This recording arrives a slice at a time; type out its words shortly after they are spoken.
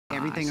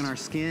everything on our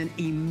skin,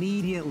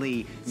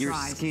 immediately your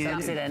skin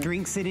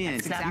drinks it in.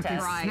 That's exactly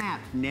right. Snap.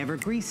 Never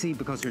greasy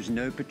because there's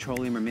no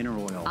petroleum or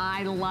mineral oil.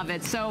 I love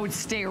it. So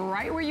stay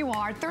right where you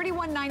are.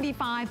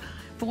 $31.95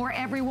 for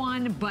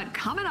everyone, but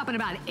coming up in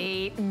about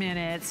 8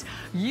 minutes,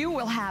 you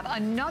will have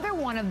another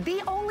one of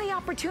the only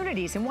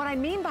opportunities. And what I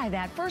mean by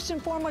that, first and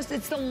foremost,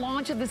 it's the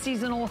launch of the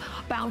seasonal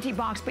bounty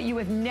box, but you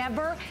have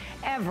never,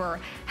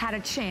 ever had a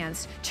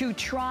chance to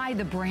try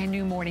the brand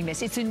new Morning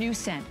Mist. It's a new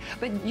scent,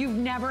 but you've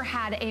never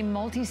had a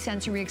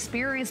multi-sensory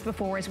experience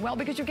before as well,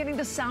 because you're getting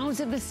the sounds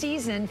of the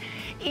season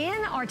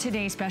in our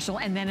Today Special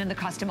and then in the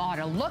custom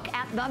order. Look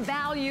at the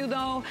value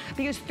though,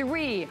 because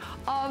 3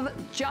 of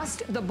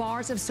just the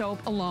bars of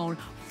soap alone,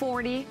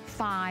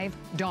 $45.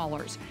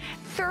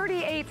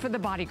 $38 for the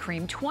body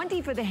cream,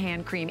 $20 for the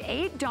hand cream,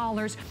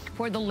 $8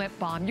 for the lip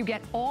balm. You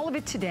get all of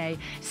it today,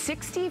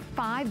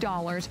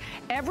 $65.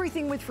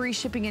 Everything with free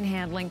shipping and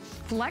handling.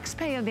 Flex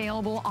pay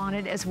available on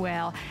it as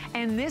well.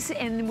 And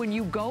when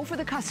you go for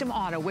the custom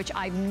auto, which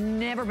I've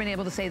never been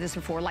able to say this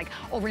before, like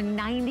over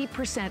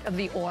 90% of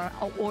the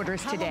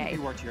orders today. How long have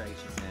you worked your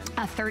HSN?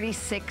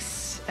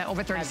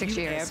 Over 36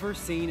 years. Have you ever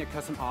seen a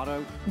custom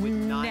auto with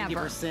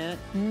 90%?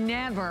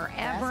 Never,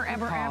 ever,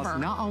 ever.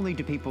 Not only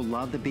do people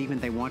love the Beekman,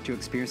 they want to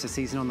experience the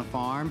season on the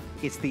farm,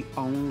 it's the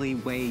only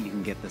way you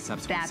can get the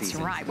subsequent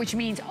season. That's right, which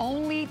means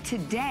only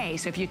today.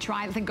 So if you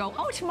try it and go,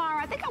 oh, tomorrow,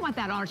 I think I want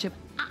that ownership.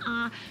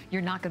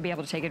 You're not gonna be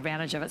able to take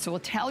advantage of it. So we'll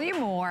tell you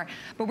more,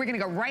 but we're gonna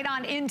go right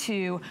on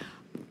into,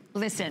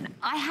 listen,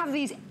 I have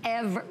these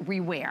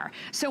everywhere.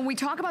 So when we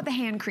talk about the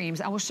hand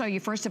creams, I will show you,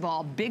 first of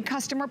all, big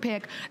customer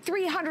pick,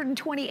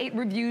 328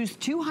 reviews,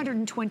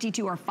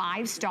 222 are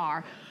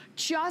 5-star.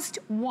 Just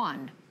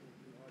one,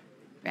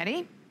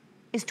 ready,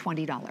 is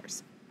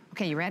 $20.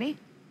 Okay, you ready?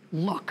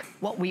 Look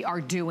what we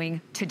are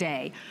doing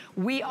today.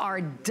 We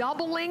are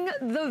doubling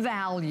the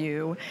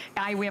value.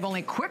 We have only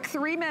a quick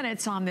 3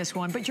 minutes on this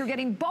one, but you're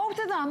getting both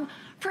of them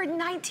for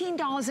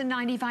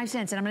 $19.95.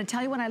 And I'm gonna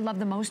tell you what I love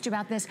the most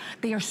about this.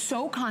 They are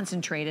so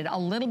concentrated. A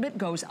little bit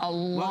goes a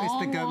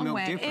long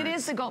way. It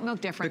is the goat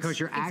milk difference. Because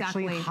you're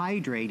actually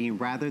hydrating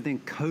rather than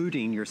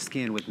coating your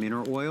skin with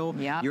mineral oil.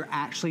 Yep. You're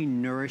actually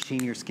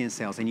nourishing your skin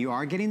cells. And you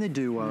are getting the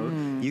duo.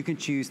 You can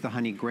choose the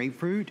honey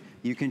grapefruit.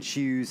 You can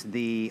choose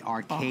the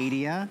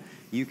Arcadia.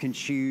 You can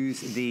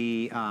choose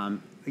the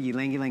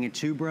Ylang Ylang and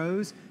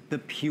Tuberose, the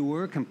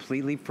pure,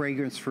 completely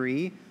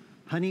fragrance-free,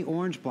 honey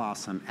orange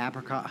blossom,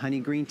 apricot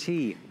honey green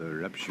tea,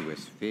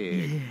 voluptuous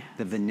fig,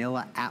 the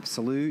vanilla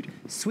absolute,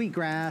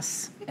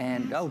 sweetgrass.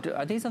 And,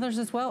 are these others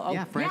as well? Oh,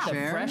 yeah, fresh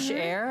air. Fresh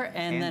air,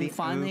 and then the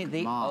finally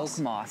the moss.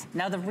 oak moss.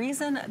 Now the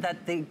reason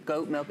that the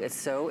goat milk is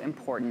so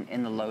important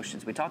in the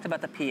lotions, we talked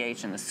about the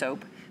pH and the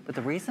soap, but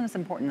the reason it's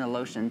important in the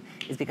lotion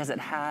is because it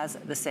has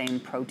the same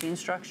protein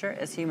structure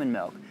as human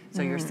milk.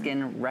 So your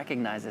skin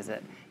recognizes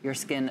it. Your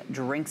skin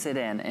drinks it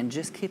in and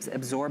just keeps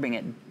absorbing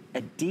it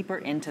deeper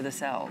into the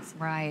cells.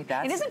 Right.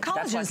 It isn't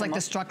collagen, it's like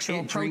the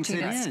structural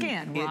protein of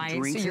skin, right? It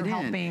drinks so you're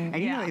helping.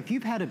 And you know, if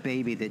you've had a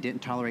baby that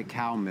didn't tolerate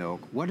cow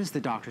milk, what does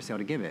the doctor say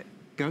to give it?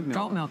 Goat milk.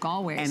 Goat milk,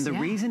 always. And the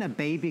reason a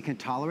baby can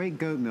tolerate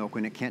goat milk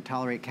when it can't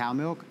tolerate cow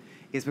milk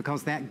is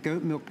because that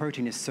goat milk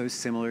protein is so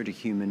similar to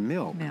human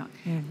milk.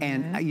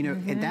 And you know,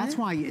 and that's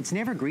why it's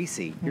never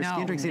greasy. Your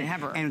skin drinks it.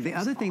 And the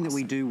other thing that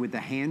we do with the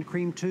hand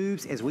cream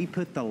tubes is we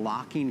put the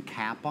locking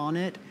cap on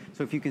it.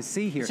 So if you can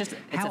see here,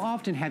 how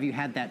often have you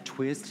had that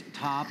twist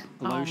top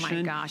lotion? Oh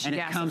my gosh, and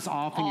it comes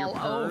off in your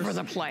purse all over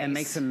the place and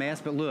makes a mess?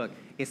 But look,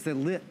 it's the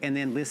lip, and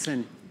then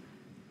listen,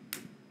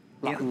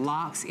 it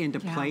locks into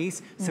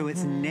place, so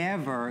it's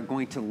never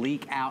going to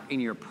leak out in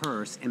your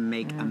purse and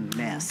make a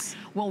mess.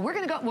 Well, we're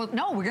gonna go,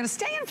 we're gonna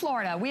stay in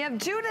Florida. We have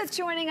Judith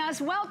joining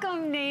us.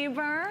 Welcome,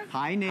 neighbor.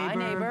 Hi, neighbor. Hi,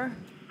 neighbor.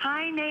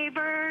 Hi,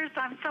 neighbors.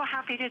 I'm so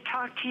happy to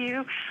talk to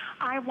you.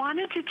 I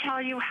wanted to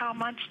tell you how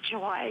much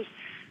joy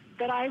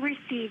that I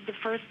received the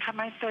first time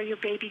I saw your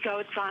baby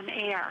goats on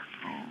air.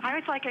 I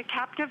was like a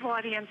captive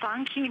audience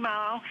on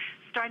chemo.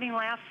 Starting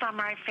last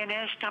summer, I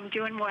finished. I'm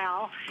doing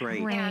well.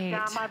 Great. And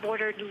I've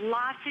ordered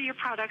lots of your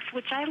products,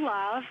 which I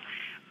love.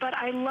 But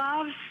I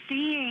love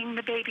seeing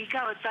the baby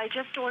goats. I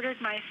just ordered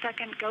my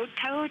second goat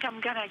tote.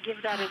 I'm going to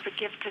give that as a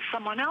gift to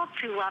someone else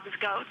who loves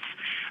goats.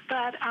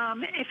 But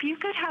if you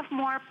could have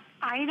more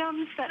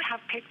items that have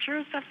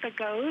pictures of the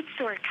goats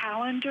or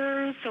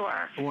calendars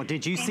or well,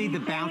 did you see the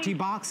bounty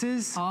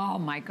boxes? Oh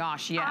my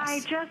gosh, yes.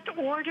 I just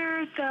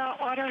ordered the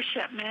auto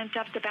shipment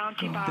of the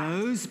bounty box.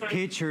 Those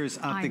pictures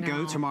of the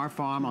goats from our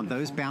farm on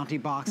those bounty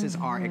boxes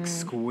are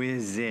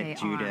exquisite,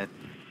 Judith.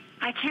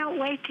 I can't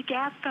wait to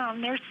get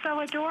them. They're so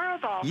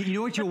adorable. You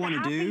know what you'll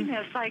want to do? The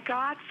happiness I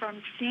got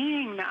from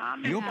seeing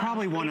them. You'll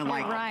probably want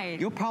to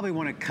you'll probably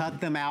want to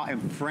cut them out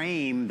and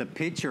frame the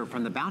picture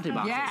from the bounty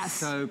box. Yes. It's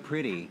so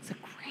pretty. It's a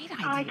great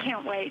idea. I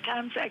can't wait.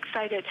 I'm so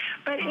excited.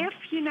 But if,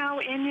 you know,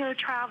 in your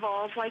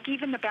travels, like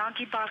even the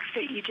bounty box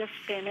that you just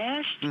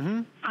finished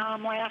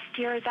last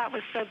year, that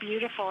was so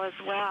beautiful as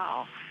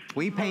well.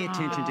 We pay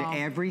attention to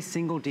every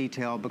single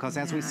detail because,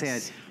 as we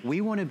said,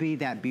 we want to be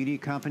that beauty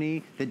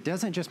company that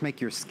doesn't just make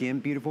your skin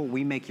beautiful,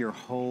 we make your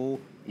whole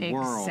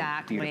world.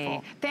 Exactly.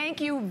 Beautiful.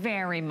 Thank you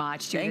very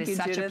much, Judith. It's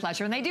such a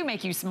pleasure. And they do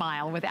make you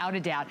smile, without a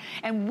doubt.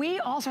 And we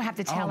also have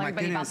to tell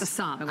everybody about the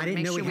sum. I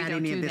didn't know we had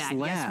any of this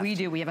left. Yes, we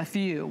do. We have a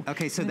few.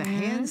 Okay, so the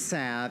hand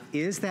salve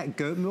is that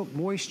goat milk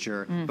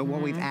moisture, but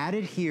what we've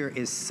added here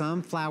is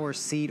sunflower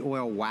seed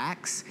oil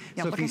wax.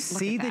 Yeah, so if you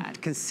see the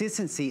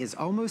consistency, is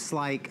almost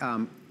like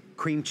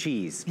cream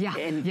cheese. Yeah.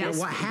 And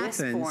what happens,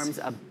 this forms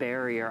a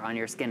barrier on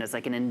your skin. It's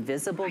like an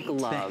invisible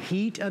glove. The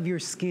heat of your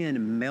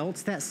skin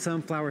melts that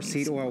sunflower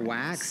seed oil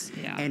wax,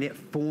 and it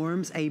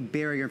forms a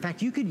barrier. In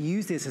fact, you could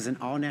use this as an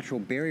all-natural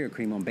barrier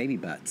cream on baby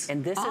butts.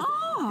 And this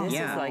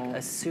is like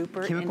a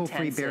super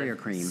chemical-free barrier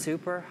cream.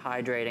 Super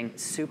hydrating,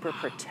 super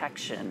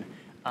protection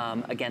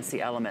against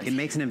the elements. It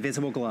makes an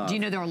invisible glove. Do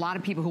you know there are a lot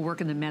of people who work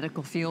in the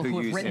medical field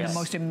who have written the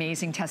most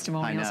amazing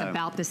testimonials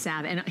about the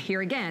salve. And here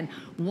again,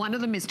 one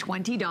of them is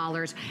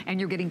 $20, and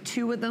you're getting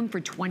two of them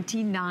for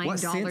 $29.95. What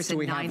scents do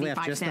we have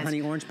left? Just the honey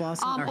orange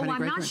blossom?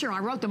 I'm not sure. I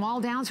wrote them all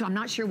down, so I'm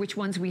not sure which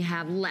ones we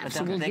have left.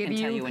 So we'll give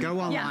you. Go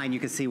online, you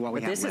can see what we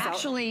have left.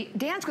 Actually,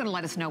 Dan's going to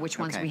let us know which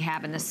ones we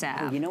have in the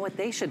salve. Oh, you know what?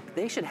 They should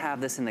have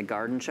this in the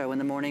garden show in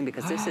the morning,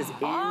 because this is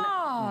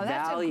invaluable.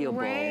 That's a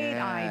great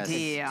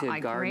idea. A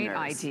great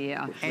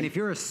idea. And if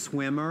you're a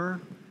swimmer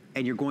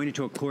and you're going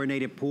into a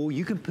chlorinated pool,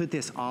 you can put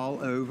this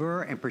all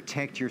over and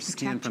protect your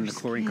skin from the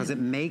chlorine, because it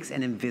makes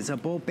an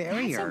invisible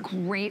barrier. That's a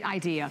great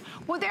idea.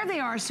 Well, there they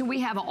are. So we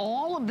have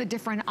all of the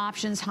different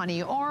options: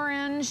 honey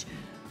orange,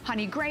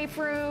 honey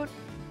grapefruit,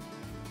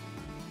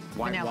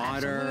 white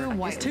water.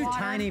 It's too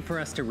tiny for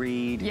us to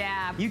read.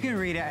 Yeah. You can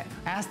read it.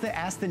 Ask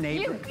the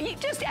neighbor. You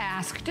just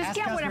ask. Just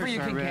get whatever you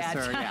can get.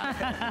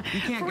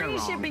 You can't go wrong.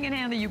 Free shipping and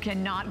handling. You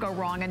cannot go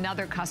wrong.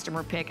 Another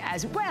customer pick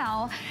as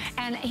well.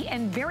 And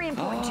very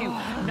important too,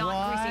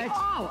 not greasy.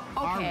 Oh,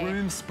 okay. Our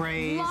room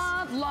sprays.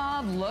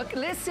 Love. Look,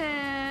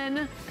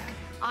 listen.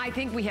 I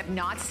think we have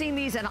not seen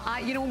these, and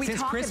you know, when we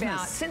talk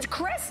about since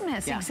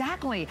Christmas,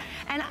 exactly.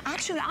 And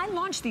actually, I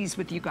launched these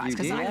with you guys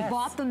because I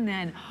bought them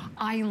then.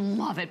 I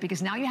love it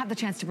because now you have the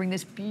chance to bring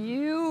this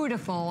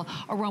beautiful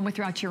aroma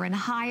throughout your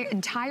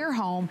entire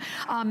home.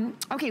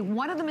 Okay,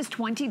 one of them is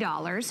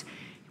 $20.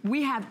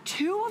 We have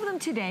two of them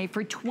today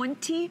for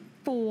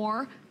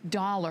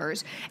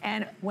 $24.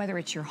 And whether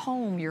it's your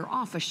home, your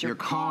office, your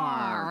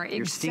car,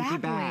 your stinky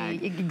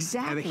bag.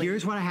 Exactly. But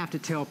here's what I have to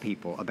tell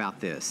people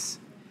about this.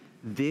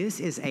 This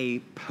is a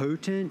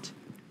potent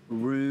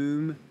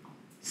room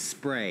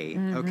spray,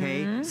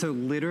 okay? So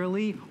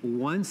literally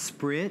one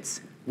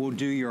spritz will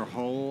do your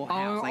whole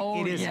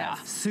house. It is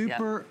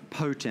super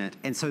potent.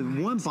 And so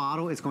one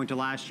bottle is going to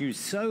last you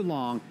so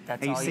long.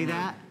 That's and you all see you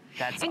that?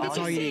 That's and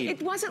all you need.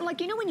 It wasn't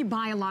like, you know when you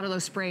buy a lot of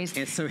those sprays?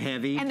 It's so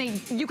heavy. And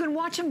you can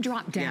watch them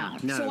drop down.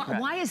 So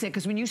why is it?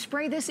 Because when you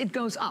spray this, it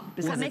goes up.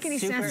 Does that make any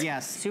sense?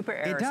 Yes. Super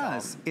aerosol. It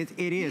does. It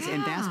is.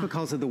 And that's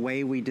because of the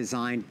way we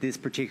designed this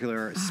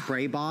particular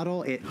spray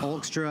bottle. It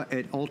ultra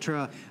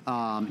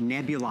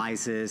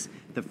nebulizes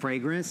the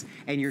fragrance.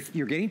 And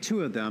you're getting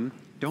two of them.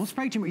 Don't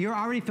spray too much. You're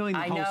already filling the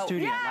whole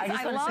studio.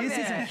 Yes, I love this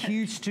is a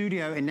huge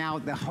studio, and now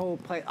the whole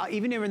place,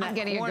 even in that I'm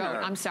getting corner. A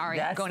goat. I'm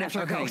sorry. Going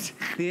after a goat.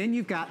 Then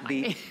you've got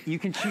you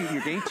can choose.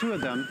 You're getting two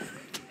of them.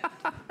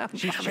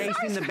 She's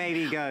chasing the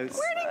baby goats.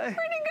 Where'd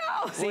he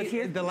go?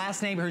 See, the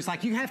last neighbor who's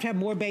like, you have to have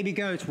more baby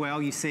goats.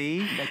 Well, you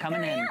see, they're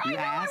coming in. You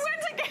asked.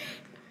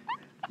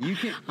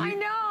 I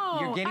know.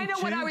 You're getting I know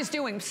what I was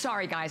doing.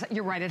 Sorry, guys.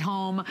 You're right at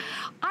home.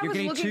 I was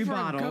looking for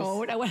a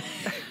goat.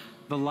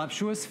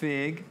 Voluptuous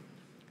fig.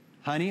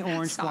 Honey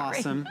orange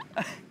blossom,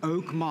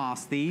 oak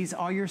moss. These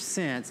are your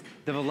scents.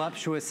 The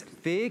voluptuous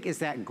fig is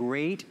that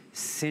great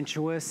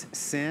sensuous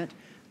scent.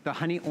 The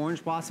honey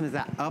orange blossom is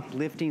that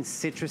uplifting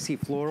citrusy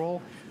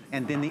floral.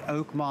 And then the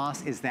oak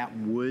moss is that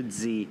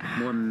woodsy,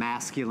 more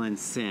masculine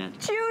scent.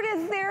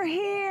 Judith, they're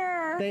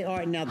here. They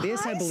are. Now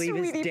this, I believe,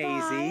 is Daisy.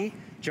 Bye.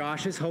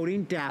 Josh is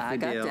holding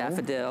Daffodil. I got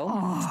Daffodil.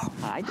 Oh.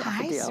 Hi,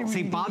 Daffodil.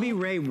 See, Bobby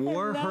Ray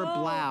wore her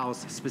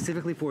blouse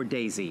specifically for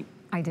Daisy.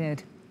 I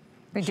did.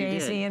 For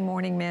Daisy and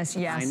Morning Mist,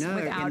 yes, I know,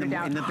 without a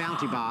doubt. In the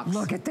bounty box.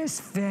 Look at this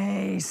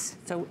face.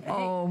 So, hey,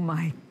 oh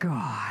my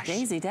gosh.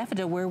 Daisy,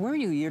 Daffodil, where were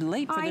you? You're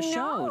late for the shows.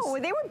 I know,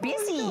 they were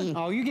busy.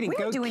 Oh, you're getting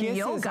goat kisses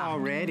yoga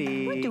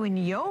already. We're doing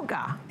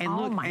yoga. And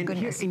look, my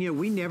goodness. Here, and you know,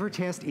 we never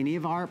test any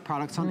of our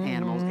products on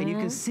animals, and you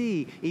can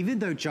see, even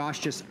though Josh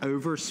just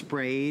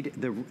oversprayed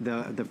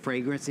the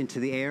fragrance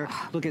into the air,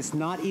 look, it's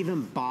not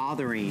even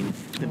bothering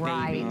the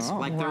babies.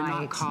 Like they're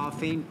not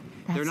coughing.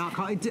 They're not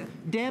coughing.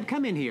 Deb,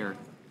 come in here.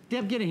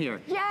 Deb, get in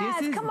here.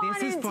 Yes, this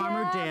is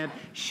Farmer Deb.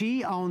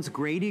 She owns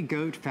Grady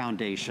Goat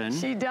Foundation.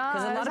 She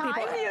does. A lot of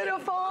people, Hi,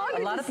 beautiful.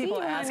 A lot of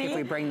people ask if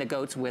we bring the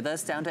goats with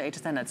us down to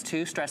HSN. That's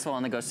too stressful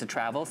on the goats to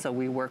travel. So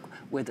we work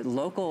with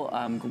local,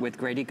 with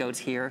Grady Goats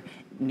here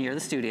near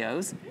the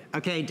studios.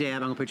 Okay, Deb,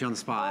 I'm gonna put you on the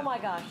spot. Oh my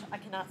gosh, I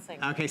cannot sing.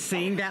 Okay,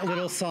 sing that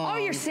little song. Oh,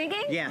 you're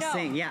singing? Yeah, no.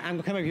 sing. Yeah, I'm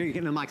gonna come over here. You're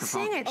getting the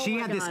microphone. Sing it. She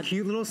had this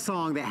cute little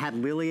song that had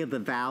Lily of the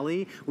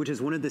Valley, which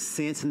is one of the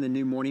scents in the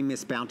new Morning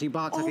Mist Bounty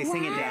Box. Okay,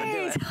 sing it, Deb.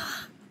 Do it.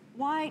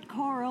 White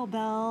coral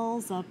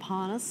bells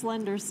upon a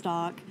slender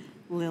stalk,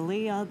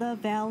 lily of the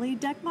valley,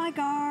 deck my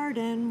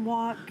garden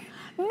walk.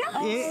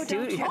 No.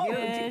 Don't you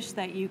wish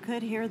that you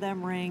could hear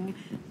them ring?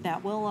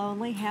 That will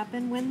only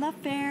happen when the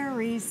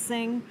fairies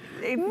sing.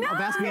 Oh,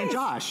 that's me and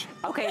Josh.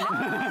 Okay.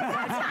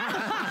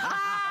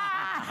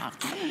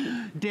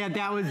 Deb,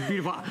 that was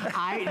beautiful.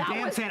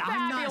 Deb said,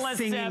 I'm not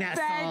singing that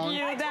song.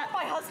 I told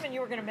my husband you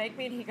were going to make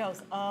me, and he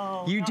goes,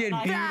 oh. You did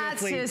not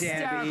That's beautifully,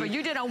 hysterical. Debbie.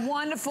 You did a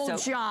wonderful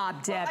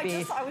job,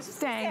 Debbie. I was just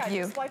Thank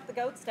you. I just wiped the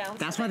goats down.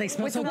 That's why they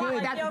smell so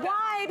good. That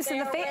wipes they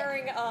and the are fan.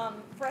 wearing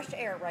fresh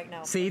air right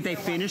now. See, they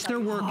finished their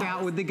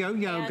workout with the goat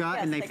yoga,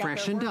 and they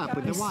freshened up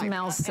with the wipe. It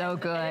smells so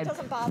good. And it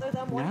doesn't bother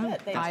them one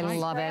bit. They I just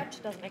love scratch,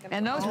 it. doesn't make them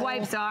And those scratch.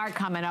 wipes are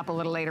coming up a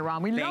little later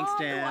on. We Thanks, love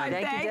the Deb. wipes.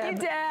 Thank you,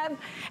 Thank you, Deb.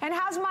 And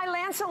how's my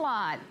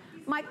Lancelot?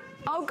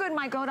 Oh, good,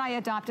 my goat I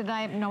adopted.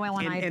 Noelle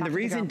and I adopted. And the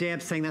reason goat.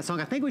 Deb sang that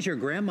song, I think it was your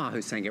grandma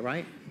who sang it,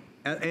 right?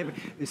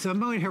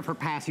 Someone in her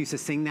past used to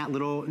sing that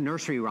little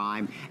nursery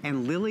rhyme,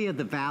 and Lily of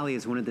the Valley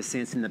is one of the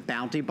scents in the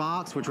Bounty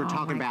Box, which we're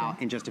talking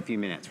about in just a few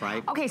minutes,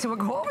 right? Okay, so we'll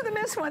go over the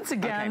mist once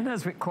again. Okay.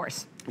 As we, of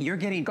course. You're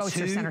getting Goes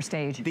to center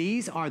stage.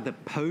 These are the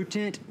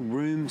potent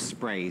room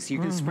sprays. You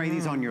can spray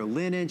these on your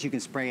linens, you can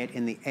spray it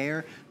in the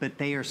air, but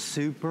they are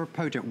super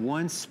potent.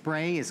 One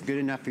spray is good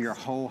enough for your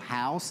whole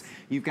house.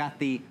 You've got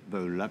the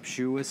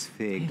voluptuous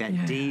fig,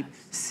 that deep,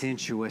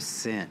 sensuous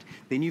scent.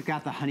 Then you've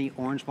got the honey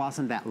orange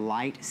blossom, that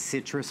light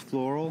citrus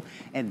floral.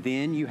 And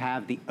then you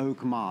have the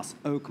oak moss,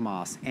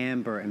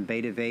 amber, and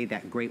vetiver,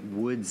 that great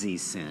woodsy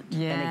scent.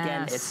 Yes. And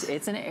again,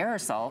 it's an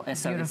aerosol, and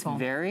so Beautiful. it's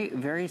very,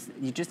 very,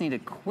 you just need a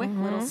quick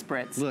little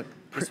spritz. Look.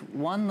 Just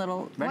one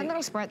little, ready? One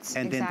little spritz,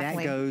 And then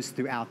exactly. that goes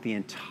throughout the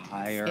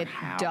entire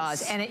house. It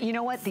does. And you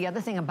know what? The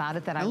other thing about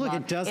it that I And look,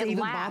 love, it doesn't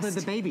even bother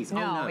the babies.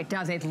 No, Oh, no. it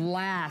does. It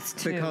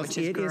lasts too, Because which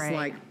is it is great.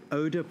 like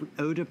eau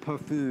de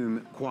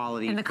parfum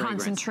quality And the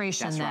fragrance.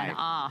 concentration That's then,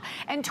 right.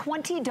 And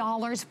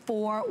 $20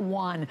 for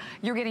one.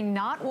 You're getting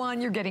not one,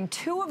 you're getting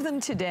two of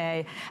them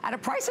today at a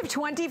price of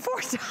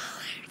 $24.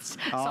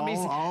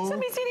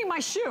 Somebody's eating my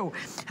shoe.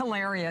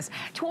 Hilarious.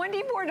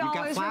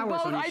 $24 for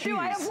both. on your I do.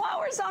 I have shoes.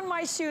 flowers on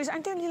my shoes.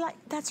 I'm thinking like,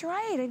 that's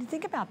right. I didn't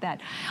think about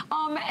that.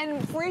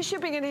 And free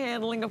shipping and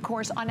handling, of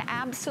course, on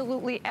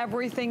absolutely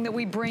everything that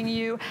we bring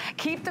you.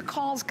 Keep the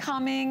calls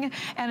coming.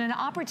 And an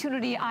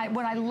opportunity,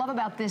 what I love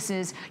about this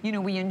is, you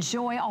know, we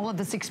enjoy all of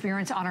this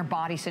experience on our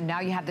body. So now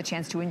you have the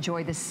chance to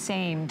enjoy the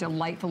same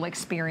delightful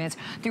experience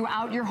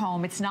throughout your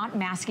home. It's not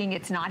masking.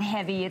 It's not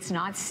heavy. It's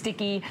not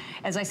sticky.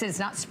 As I said, it's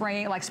not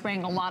spraying like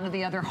spraying a lot of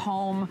the other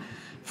home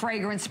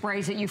fragrance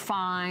sprays that you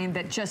find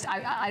that just,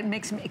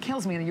 it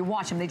kills me. You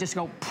watch them, they just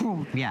go,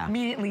 boom,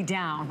 immediately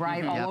down,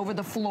 right? All over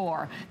the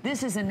floor.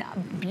 This is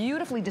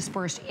beautifully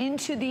dispersed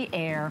into the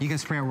air. You can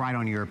spray it right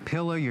on your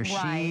pillow, your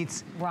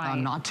sheets. Right.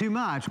 Not too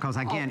much, because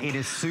again, it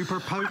is super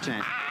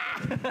potent.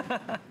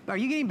 Are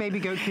you getting baby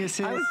goat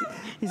kisses?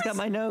 He's got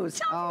my nose.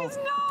 His nose.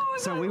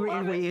 So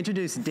we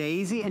introduced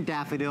Daisy and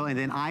Daffodil, and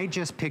then I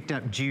just picked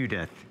up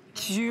Judith.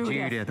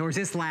 Judith. Or is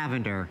this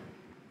Lavender?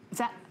 Is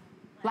that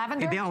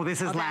lavender? No,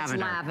 this is That's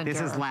lavender. This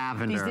is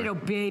lavender. These little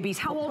babies.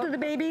 How old are the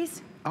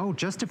babies? Oh,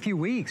 just a few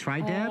weeks,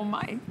 right, Deb? Oh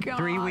my God.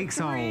 3 weeks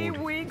old. 3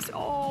 weeks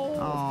old.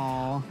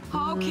 Oh.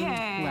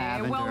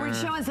 Okay. Well, we're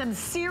showing some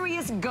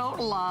serious goat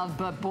love,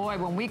 but boy,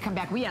 when we come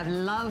back, we have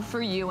love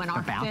for you and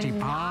our Bounty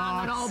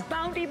phenomenal Box.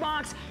 Bounty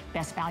Box.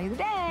 Best value of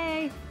the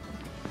day.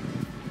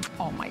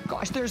 Oh my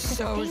gosh, they're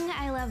so... The thing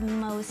I love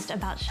most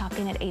about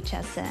shopping at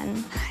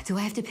HSN. Do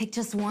I have to pick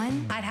just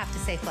one? I'd have to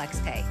say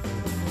FlexPay.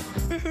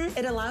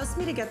 It allows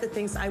me to get the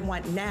things I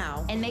want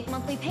now And make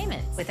monthly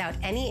payments without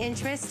any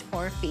interest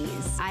or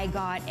fees. I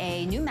got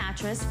a new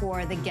mattress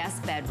for the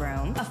guest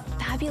bedroom. A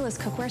fabulous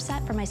cookware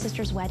set for my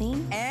sister's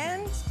wedding.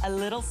 and a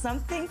little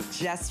something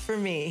just for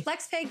me.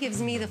 FlexPay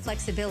gives me the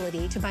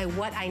flexibility to buy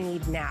what I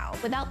need now.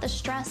 Without the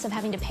stress of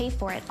having to pay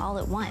for it all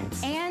at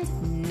once. And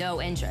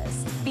no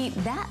interest. Beat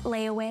that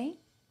layaway.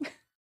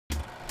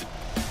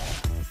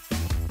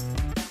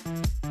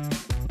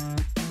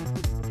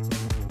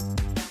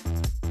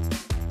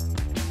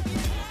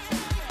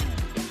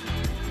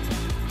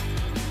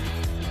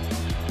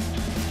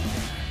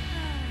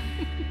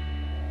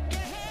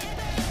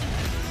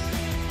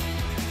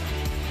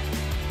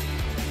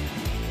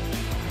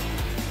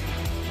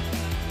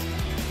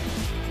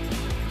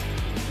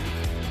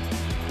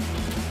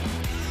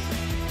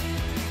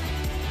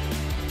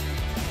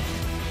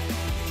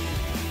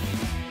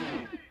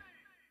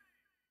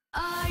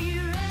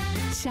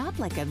 Shop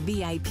like a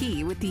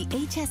VIP with the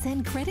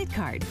HSN credit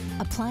card.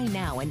 Apply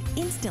now and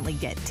instantly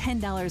get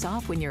 $10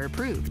 off when you're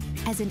approved.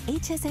 As an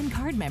HSN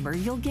card member,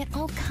 you'll get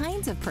all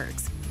kinds of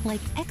perks,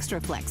 like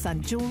extra flex on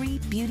jewelry,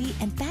 beauty,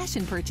 and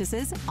fashion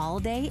purchases all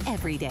day,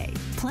 every day.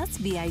 Plus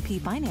VIP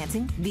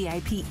financing,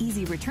 VIP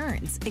easy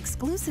returns,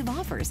 exclusive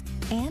offers,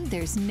 and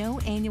there's no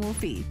annual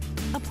fee.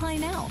 Apply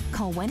now.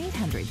 Call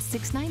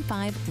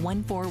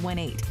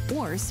 1-800-695-1418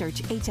 or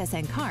search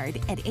HSN card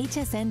at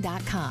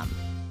hsn.com.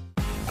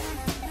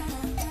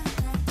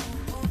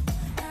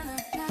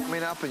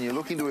 Coming up and you're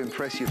looking to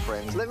impress your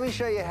friends, let me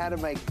show you how to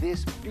make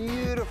this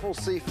beautiful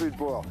seafood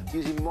broil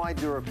using my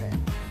DuraPan.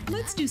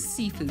 Let's do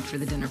seafood for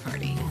the dinner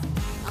party.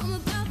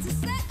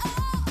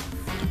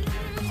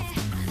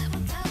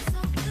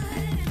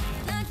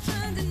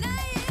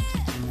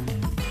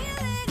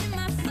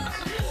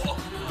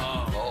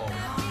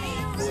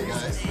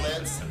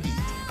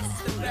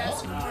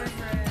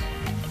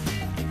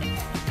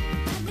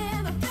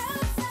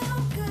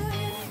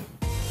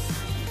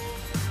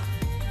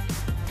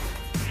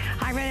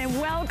 And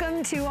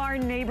welcome to our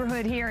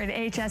neighborhood here at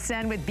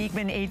HSN with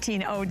Beekman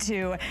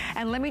 1802.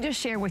 And let me just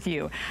share with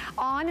you,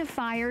 on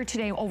fire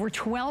today, over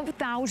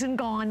 12,000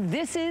 gone.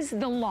 This is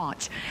the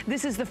launch.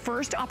 This is the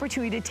first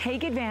opportunity to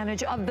take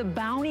advantage of the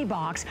Bounty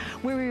Box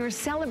where we were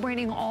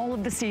celebrating all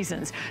of the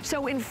seasons.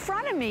 So in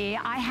front of me,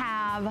 I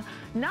have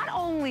not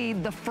only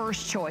the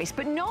first choice,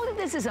 but know that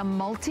this is a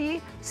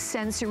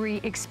multi-sensory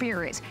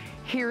experience.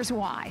 Here's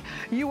why.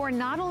 You are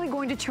not only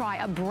going to try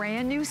a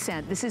brand new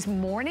scent. This is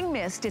Morning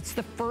Mist. It's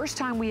the first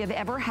time we have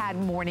ever had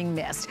Morning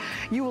Mist.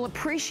 You will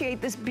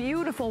appreciate this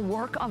beautiful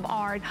work of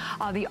art,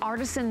 the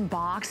artisan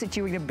box that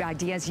you get by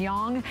Diaz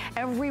Young.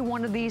 Every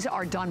one of these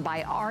are done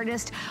by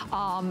artists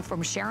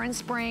from Sharon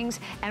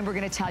Springs, and we're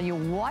going to tell you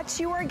what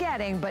you are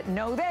getting, but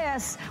know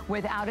this,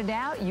 without a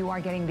doubt, you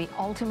are getting the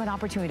ultimate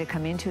opportunity to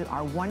come into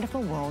our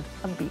wonderful world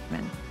of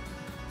Beekman.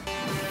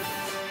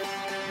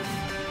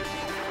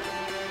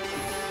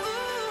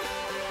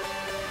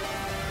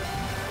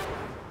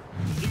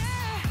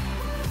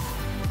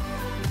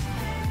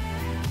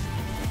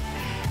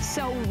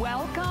 So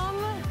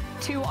welcome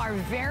to our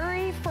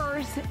very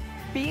first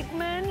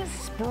Beekman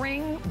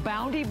Spring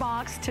Bounty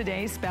Box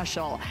Today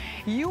Special.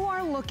 You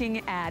are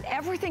looking at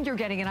everything you're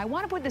getting, and I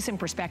want to put this in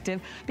perspective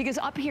because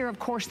up here, of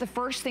course, the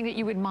first thing that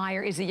you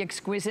admire is the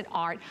exquisite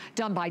art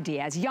done by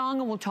Diaz Young,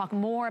 and we'll talk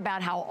more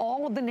about how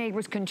all of the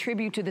neighbors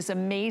contribute to this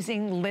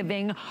amazing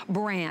living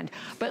brand.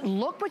 But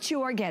look what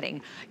you are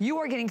getting. You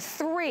are getting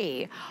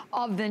 3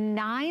 of the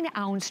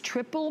 9-ounce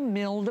triple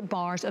milled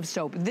bars of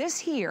soap. This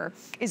here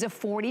is a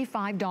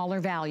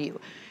 $45 value.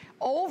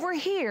 Over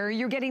here,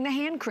 you're getting the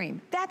hand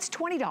cream. That's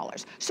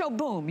 $20. So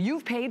boom,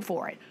 you've paid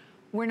for it.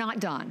 We're not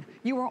done.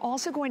 You are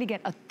also going to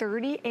get a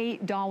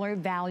 $38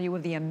 value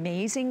of the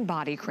amazing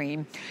body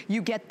cream.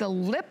 You get the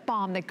lip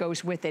balm that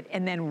goes with it,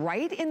 and then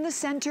right in the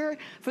center,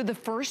 for the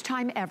first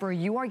time ever,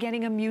 you are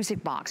getting a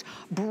music box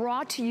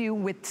brought to you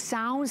with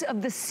sounds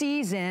of the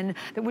season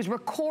that was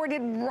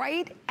recorded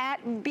right at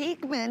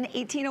Beekman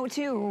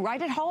 1802,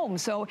 right at home.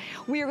 So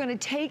we are gonna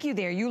take you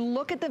there. You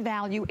look at the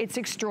value, it's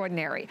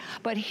extraordinary.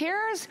 But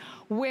here's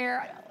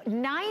where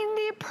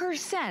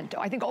 90%,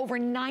 I think over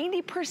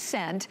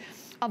 90%,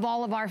 of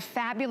all of our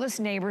fabulous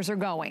neighbors are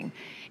going.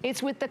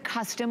 It's with the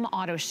custom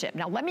auto ship.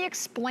 Now let me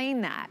explain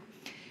that,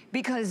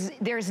 because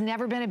there's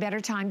never been a better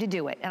time to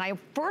do it. And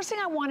first thing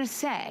I wanna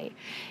say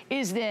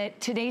is that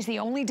today's the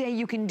only day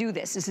you can do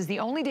this. This is the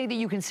only day that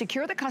you can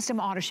secure the custom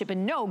auto ship,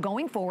 and know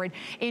going forward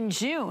in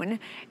June,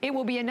 it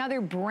will be another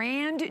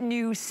brand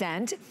new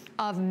scent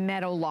of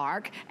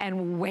Meadowlark.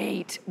 And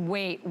wait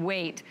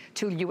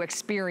till you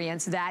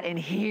experience that and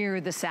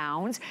hear the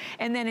sounds.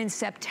 And then in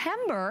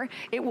September,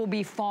 it will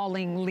be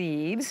Falling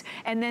Leaves.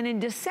 And then in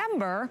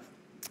December,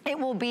 it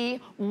will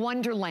be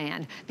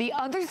Wonderland. The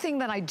other thing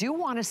that I do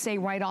want to say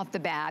right off the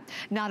bat,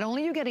 not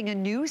only are you getting a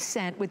new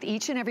scent with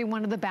each and every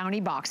one of the Bounty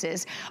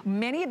boxes,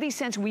 many of these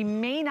scents we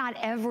may not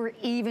ever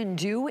even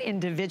do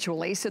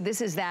individually, so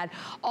this is that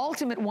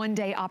ultimate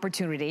one-day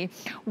opportunity.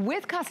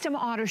 With custom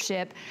auto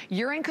ship,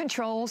 you're in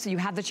control, so you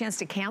have the chance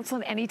to cancel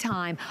at any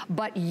time,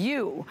 but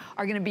you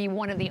are going to be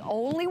one of the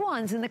only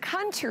ones in the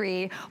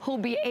country who'll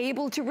be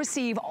able to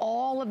receive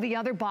all of the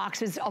other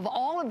boxes of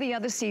all of the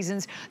other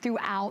seasons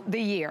throughout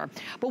the year.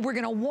 But we're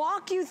gonna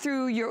walk you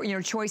through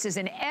your choices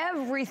and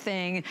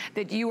everything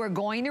that you are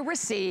going to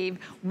receive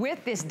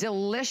with this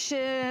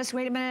delicious,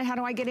 wait a minute, how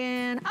do I get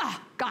in?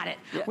 Ah, got it.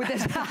 Yeah. With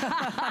this,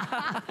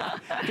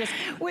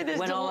 with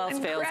this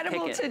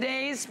incredible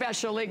today's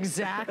special,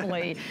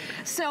 exactly.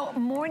 So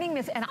Morning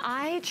Mist, and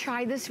I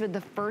tried this for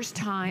the first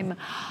time.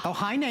 Oh,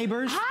 hi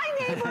neighbors.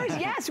 Hi neighbors,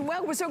 yes,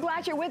 well, we're so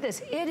glad you're with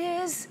us. It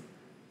is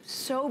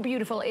so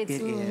beautiful.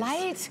 It's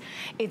light,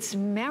 it's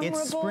memorable,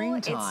 it's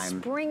springtime.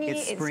 It's springy,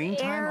 it's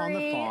springtime airy. On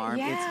the farm.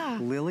 Yeah.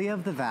 It's lily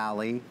of the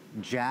valley,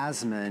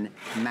 jasmine,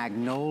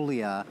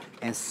 magnolia,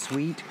 and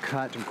sweet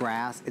cut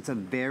grass. It's a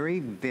very,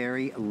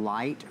 very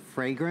light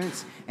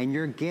fragrance, and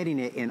you're getting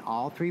it in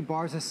all 3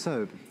 bars of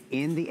soap,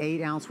 in the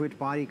 8-ounce witch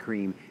body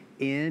cream,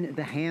 in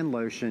the hand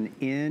lotion,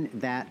 in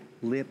that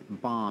lip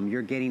balm.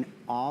 You're getting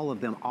all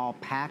of them, all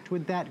packed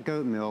with that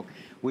goat milk,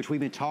 which we've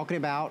been talking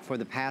about for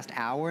the past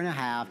hour and a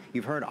half.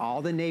 You've heard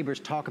all the neighbors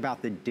talk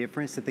about the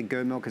difference that the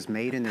goat milk has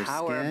made in their skin.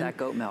 Power of that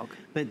goat milk.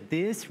 But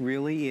this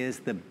really is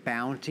the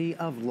bounty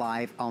of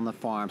life on the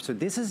farm. So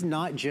this is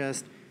not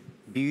just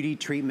beauty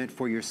treatment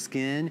for your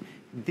skin.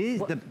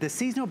 The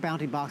seasonal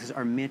bounty boxes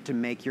are meant to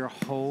make your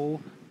whole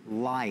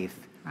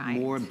life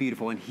more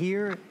beautiful. And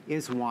here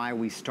is why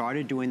we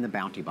started doing the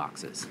bounty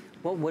boxes.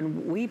 Well,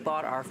 when we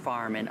bought our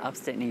farm in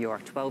upstate New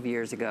York 12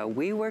 years ago,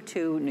 we were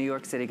 2 New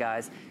York City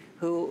guys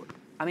who,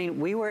 I mean,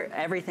 we were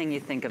everything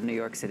you think of New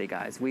York City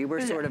guys. We were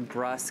sort of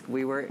brusque.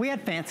 We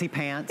had fancy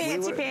pants.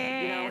 Fancy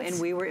pants. You know, and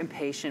we were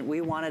impatient.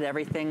 We wanted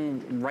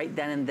everything right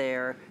then and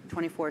there,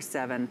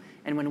 24/7.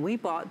 And when we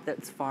bought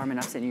this farm in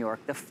upstate New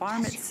York, the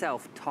farm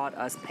itself taught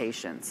us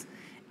patience.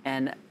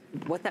 And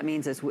what that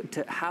means is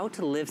how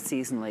to live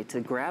seasonally, to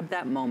grab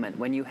that moment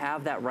when you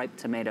have that ripe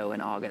tomato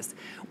in August,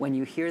 when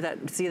you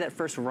see that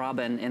first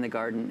robin in the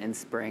garden in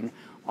spring,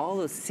 all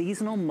those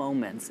seasonal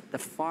moments. The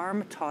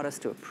farm taught us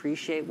to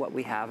appreciate what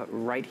we have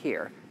right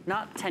here.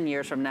 Not 10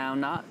 years from now,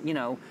 not, you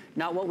know,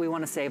 not what we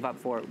want to save up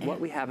for, what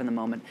we have in the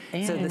moment.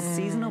 So the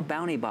seasonal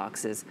bounty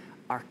boxes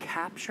are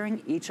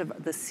capturing each of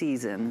the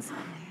seasons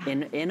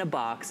in a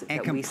box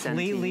that we send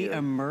to you. And completely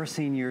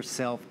immersing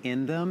yourself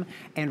in them.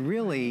 And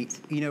really,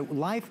 you know,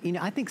 life, you know,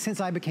 I think since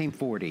I became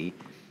 40,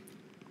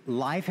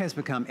 life has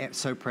become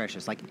so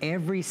precious. Like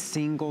every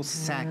single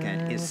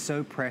second is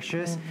so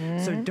precious.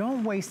 So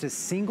don't waste a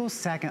single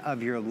second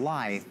of your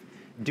life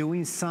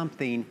doing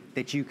something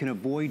that you can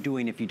avoid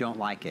doing if you don't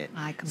like it.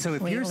 So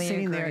if you're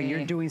sitting there and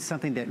you're doing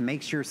something that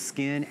makes your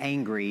skin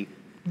angry,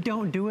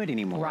 don't do it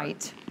anymore.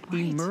 Right.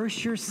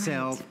 Immerse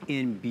yourself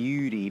in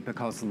beauty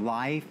because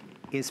life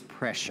is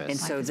precious. And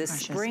so this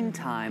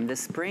springtime, the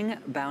spring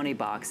bounty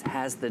box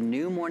has the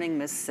new morning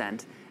mist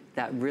scent,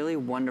 that really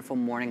wonderful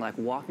morning, like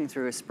walking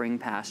through a spring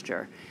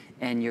pasture.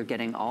 And you're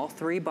getting all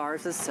 3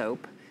 bars of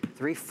soap,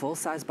 3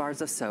 full-size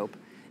bars of soap,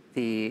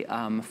 the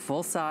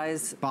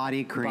full-size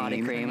body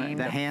cream,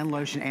 the hand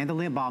lotion, and the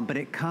lip balm, but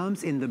it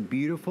comes in the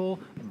beautiful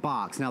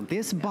box. Now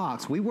this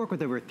box, we work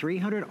with over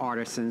 300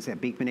 artisans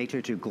at Beekman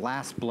HO2,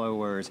 glass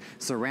blowers,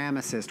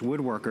 ceramicists,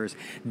 woodworkers.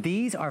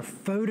 These are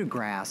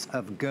photographs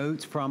of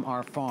goats from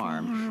our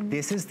farm.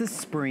 This is the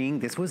spring,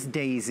 this was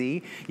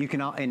Daisy. You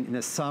can, in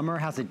the summer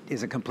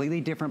is a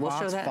completely different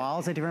box,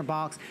 fall's a different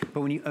box,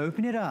 but when you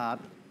open it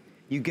up,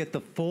 you get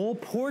the full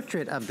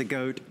portrait of the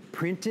goat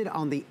printed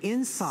on the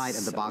inside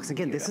of the box.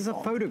 Again, this is a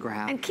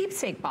photograph. And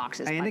keepsake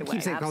boxes, by the way. And a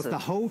keepsake, because the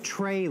whole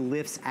tray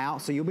lifts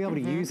out, so you'll be able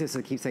to use this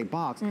as a keepsake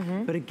box.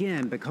 But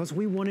again, because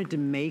we wanted to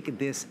make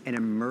this an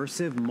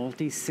immersive,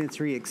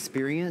 multi-sensory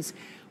experience,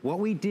 what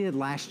we did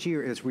last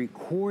year is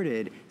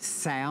recorded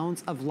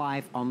sounds of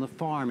life on the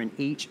farm in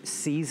each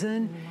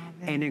season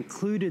and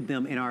included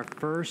them in our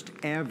first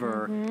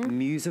ever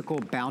musical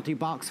bounty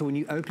box. So when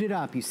you open it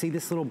up, you see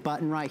this little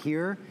button right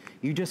here.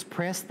 You just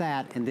press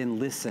that and then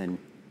listen.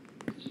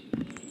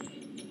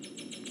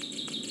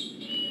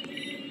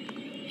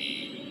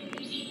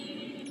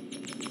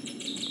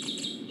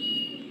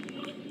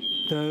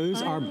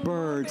 Those are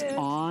birds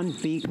on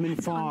Beekman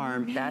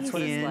Farm. That's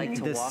what it's like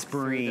to walk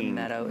through the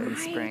meadow in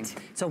spring.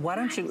 So why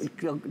don't you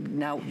go,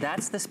 now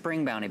that's the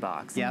spring bounty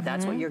box.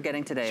 That's what you're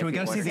getting today. Should we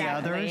go see the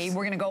others?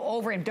 We're gonna go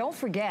over, and don't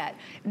forget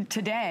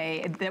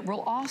today that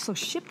we'll also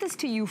ship this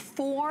to you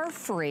for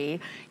free.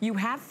 You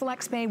have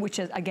FlexPay, which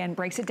is, again,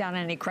 breaks it down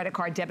on any credit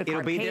card, debit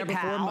card, PayPal. It'll be there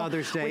before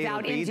Mother's Day.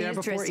 It'll be there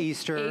before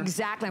Easter.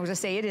 Exactly. I was gonna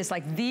say, it is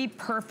like the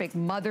perfect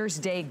Mother's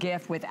Day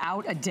gift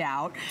without a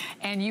doubt.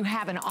 And you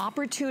have an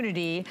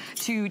opportunity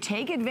to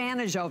take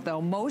advantage of,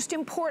 though, most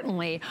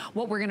importantly,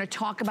 what we're gonna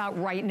talk about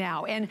right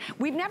now. And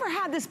we've never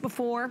had this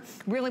before,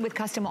 really, with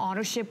custom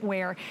auto ship,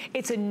 where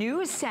it's a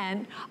new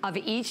scent of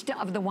each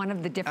of the one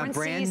of the different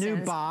seasons. A brand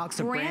new box,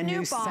 a brand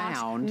new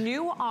sound.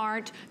 New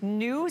art,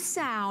 new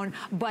sound,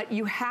 but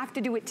you have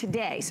to do it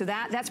today. So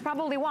that's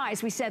probably why,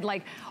 as we said,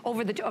 like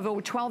over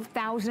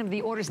 12,000 of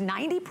the orders,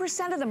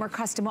 90% of them are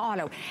custom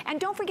auto. And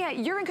don't forget,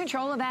 you're in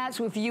control of that,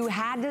 so if you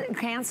had to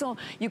cancel,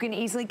 you can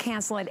easily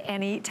cancel at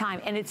any time.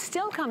 And it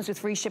still comes with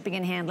free shipping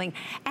and handling,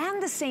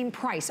 and the same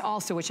price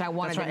also, which I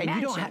wanted to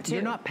mention. And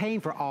you're not paying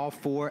for all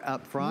 4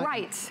 up front.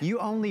 Right. You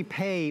only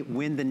pay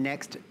when the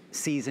next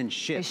season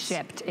ships. Is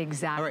shipped,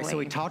 exactly. All right, so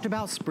we talked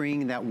about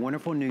spring, that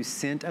wonderful new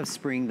scent of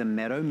spring, the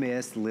meadow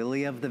mist,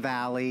 lily of the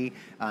valley,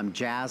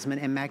 jasmine,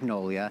 and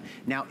magnolia.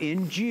 Now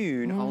in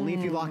June, only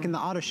if you lock in the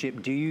auto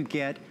ship, do you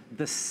get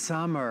the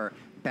summer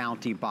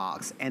bounty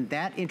box, and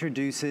that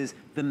introduces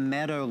the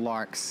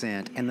meadowlark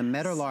scent, and the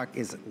meadowlark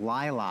is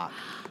lilac,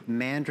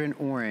 mandarin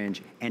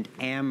orange, and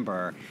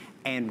amber.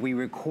 And we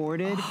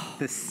recorded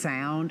the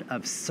sound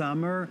of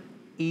summer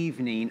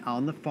evening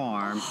on the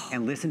farm,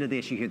 and listen to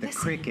this, you hear the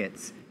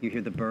crickets, you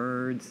hear the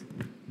birds.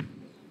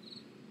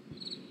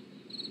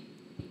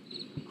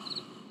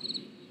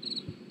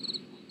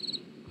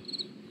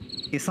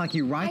 It's like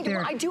you're right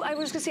there. I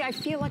was gonna say, I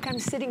feel like I'm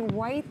sitting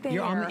right there.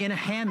 You're in a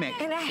hammock.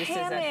 In a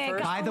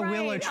hammock. By the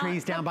willow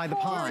trees down by the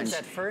pond.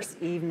 That first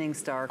evening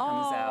star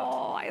comes out.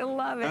 Oh, I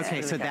love it.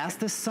 Okay, so that's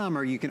the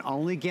summer. You can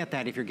only get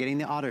that if you're getting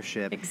the auto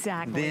ship.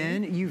 Exactly.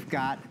 Then you've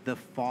got the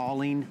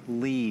falling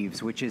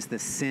leaves, which is the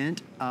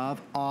scent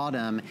of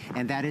autumn,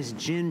 and that is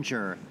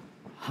ginger,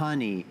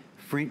 honey,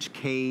 French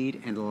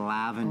cade, and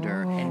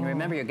lavender. And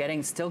remember,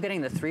 you're still getting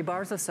the 3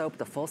 bars of soap,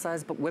 the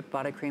full-size whipped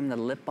body cream, the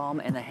lip balm,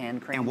 and the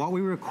hand cream. And what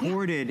we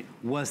recorded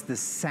was the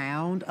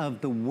sound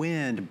of the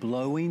wind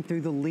blowing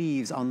through the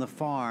leaves on the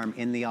farm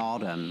in the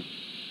autumn.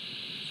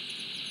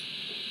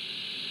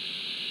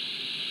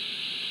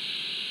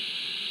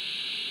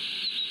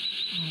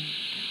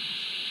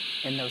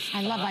 And those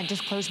I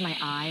just closed my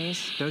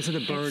eyes. Those are the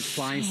birds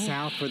flying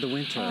south for the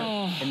winter.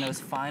 And those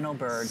final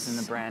birds in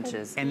the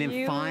branches. And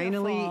then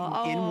finally,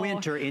 in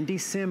winter, in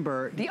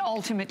December, the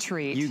ultimate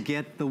treat. You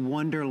get the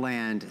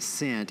Wonderland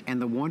scent. And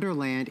the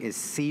Wonderland is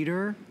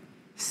cedar,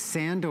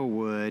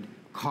 sandalwood,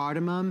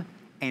 cardamom,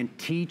 and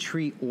tea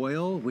tree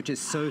oil, which is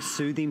so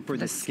soothing for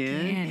the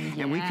skin.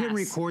 And we couldn't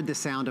record the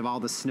sound of all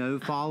the snow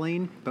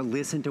falling, but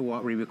listen to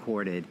what we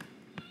recorded.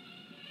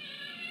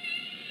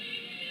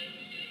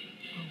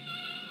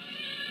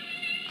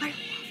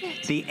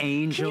 The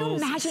angels Can you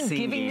imagine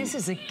singing. giving this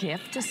as a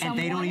gift to someone?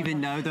 And they don't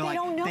even know. They're they like,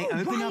 don't know, they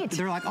open right. up,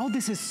 they're like, oh,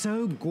 this is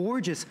so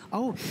gorgeous.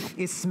 Oh,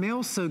 it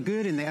smells so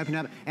good. And they open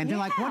up and they're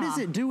like, what does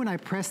it do when I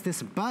press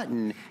this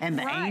button? And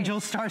the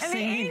angels start singing.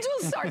 And the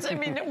angels start, I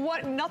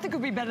mean, nothing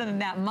could be better than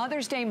that.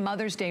 Mother's Day,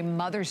 Mother's Day,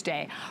 Mother's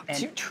Day.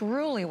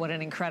 Truly, what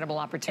an incredible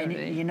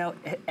opportunity. And you know,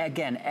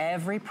 again,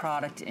 every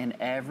product in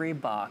every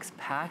box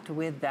packed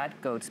with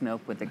that goat's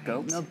milk, with the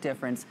goat milk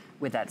difference,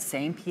 with that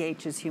same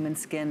pH as human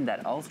skin,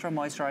 that ultra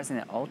moisturizing,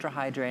 that ultra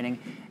hydrating,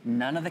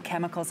 none of the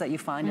chemicals that you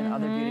find in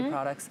other beauty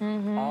products,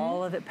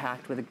 all of it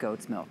packed with a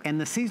goat's milk. And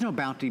the seasonal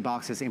bounty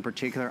boxes in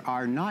particular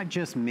are not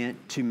just meant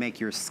to make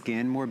your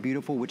skin more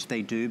beautiful, which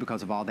they do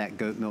because of all that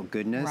goat milk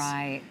goodness.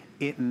 Right.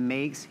 It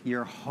makes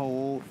your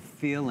whole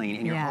feeling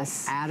and your whole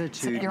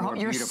attitude more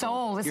your beautiful.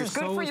 soul. This is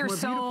good for your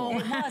soul.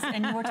 It was,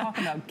 and you were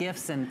talking about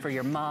gifts and for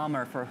your mom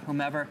or for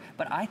whomever,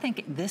 but I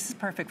think this is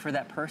perfect for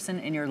that person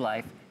in your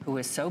life who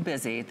is so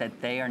busy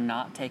that they are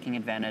not taking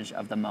advantage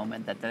of the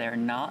moment, that they are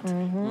not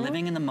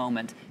living in the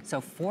moment. So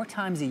 4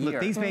 times a year.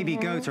 Look, these baby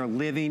goats are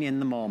living in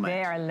the moment.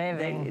 They are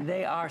living.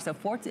 They are. So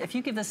if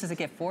you give this as a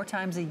gift 4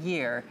 times a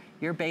year,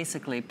 you're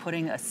basically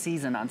putting a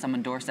season on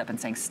someone's doorstep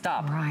and saying,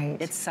 stop. Right.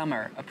 It's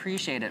summer.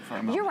 Appreciate it for a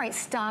moment. You're right.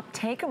 Stop.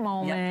 Take a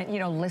moment. You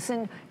know,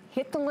 listen.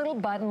 Hit the little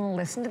button,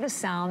 listen to the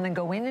sound, then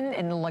go in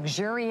and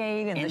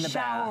luxuriate in the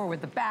shower, with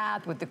the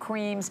bath, with the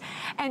creams,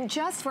 and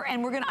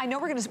I know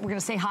we're gonna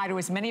say hi to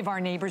as many of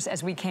our neighbors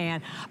as we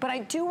can, but I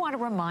do want to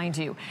remind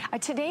you,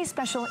 today's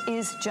special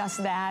is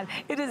just that.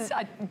 It is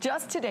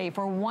just today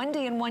for one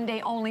day and one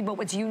day only. But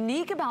what's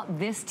unique about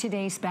this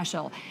today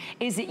special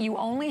is that you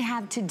only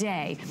have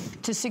today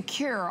to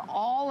secure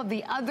all of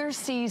the other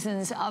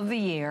seasons of the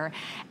year,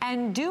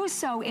 and do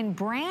so in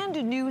brand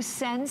new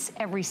scents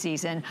every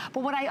season.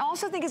 But what I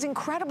also think is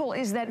incredible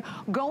is that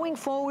going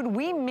forward,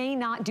 we may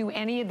not do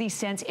any of these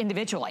scents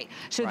individually.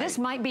 So this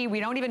might be, we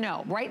don't even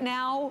know. Right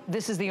now,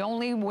 this is the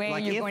only way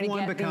you're going to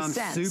get these scents.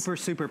 If one becomes super,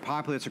 super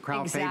popular, it's a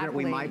crowd favorite,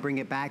 we might bring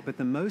it back. But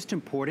the most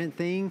important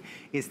thing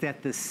is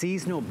that the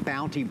seasonal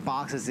bounty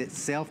boxes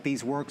itself,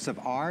 these works of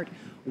art,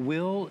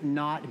 will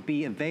not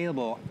be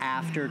available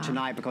after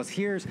tonight, because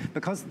here's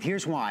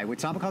why.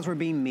 It's not because we're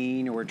being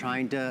mean or we're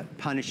trying to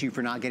punish you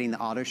for not getting the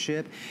auto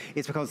ship.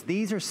 It's because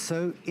these are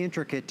so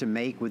intricate to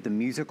make with the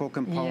musical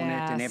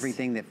component and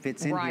everything that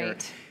fits in here.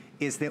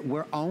 Is that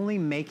we're only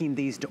making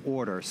these to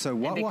order. So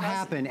what will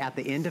happen at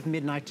the end of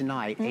midnight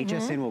tonight,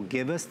 HSN will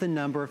give us the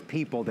number of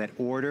people that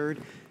ordered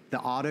the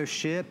auto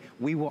ship.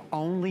 We will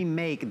only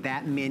make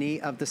that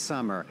many of the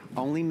summer,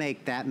 only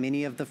make that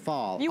many of the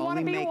fall,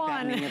 only make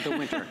that many of the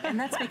winter. And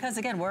that's because,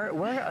 again,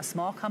 we're a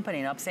small company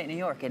in upstate New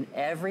York, and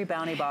every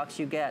bounty box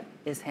you get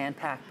is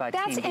hand-packed by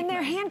Team Beekman. And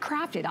they're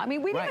handcrafted. I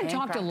mean, we haven't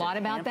talked a lot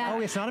about that. Oh,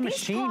 it's not a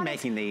machine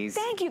making these.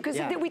 Thank you, because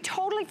we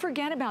totally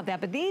forget about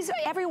that. But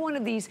every one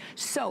of these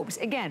soaps,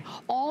 again,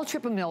 all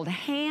triple milled,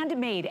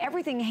 handmade,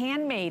 everything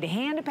handmade,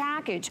 hand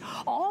packaged,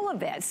 all of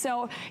that.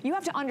 So you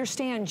have to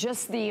understand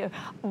just the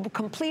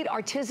complete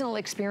artisanal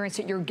experience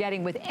that you're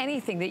getting with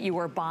anything that you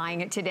are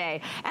buying today.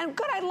 And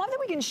good, I love that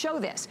we can show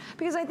this,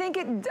 because I think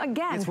it,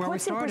 again,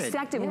 puts in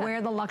perspective where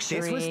the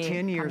luxury This was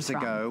 10 years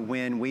ago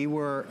when we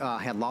were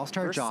had lost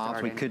our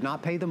jobs. We could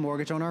not pay the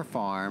mortgage on our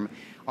farm.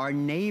 Our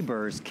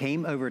neighbors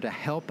came over to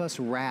help us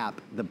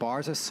wrap the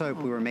bars of soap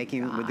we were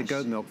making with the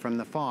goat milk from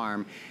the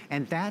farm.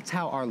 And that's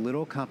how our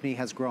little company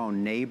has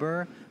grown,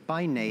 neighbor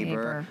by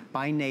neighbor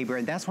by neighbor.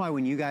 And that's why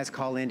when you guys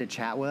call in to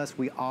chat with us,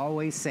 we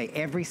always say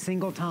every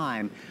single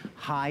time,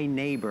 hi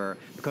neighbor,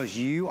 because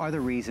you are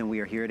the reason we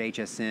are here at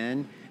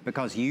HSN.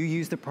 Because you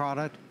use the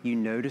product, you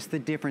notice the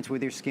difference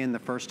with your skin the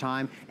first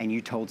time, and you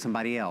told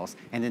somebody else.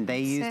 And then they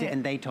used it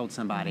and they told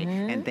somebody.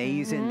 And they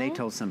used it and they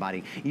told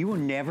somebody. You will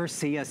never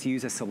see us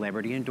use a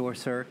celebrity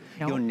endorser.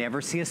 You'll never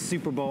see a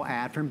Super Bowl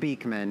ad from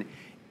Beekman.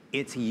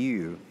 It's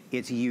you.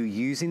 It's you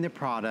using the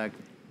product,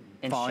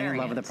 falling in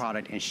love with the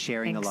product, and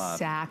sharing the love.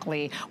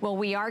 Exactly. Well,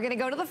 we are going to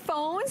go to the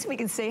phones. We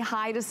can say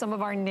hi to some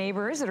of our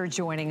neighbors that are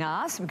joining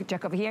us. We can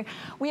check over here.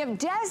 We have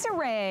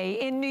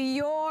Desiree in New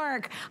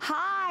York.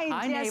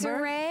 Hi,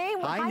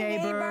 Desiree. Hi,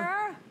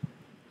 neighbor.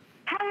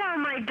 Hello,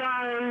 my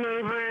darling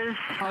neighbors.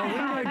 Oh,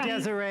 we know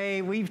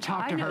Desiree. We've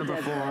talked to her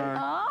before.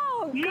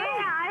 Oh, good. Yeah,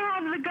 I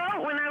had the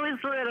goat when I was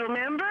little,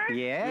 remember?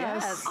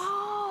 Yes.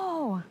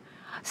 Oh.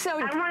 So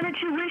I wanted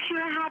to wish you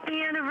a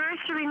happy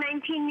anniversary,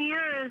 19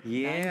 years.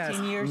 Yes,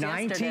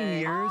 19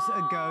 years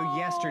ago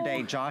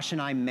yesterday, Josh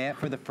and I met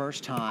for the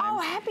first time.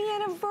 Oh, happy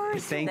anniversary.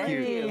 Thank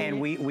you.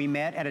 And we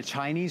met at a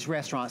Chinese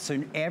restaurant.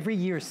 So every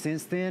year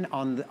since then,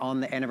 on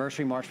the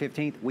anniversary, March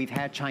 15th, we've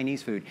had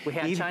Chinese food. We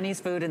had Chinese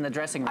food in the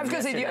dressing room. I was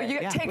going to say, you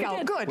get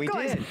takeout. Good,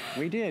 good.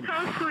 We did.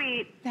 So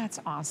sweet. That's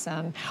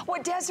awesome.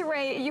 Well,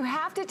 Desiree, you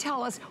have to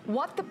tell us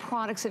what the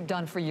products have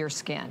done for your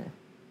skin.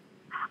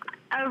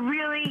 A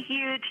really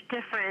huge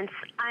difference.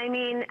 I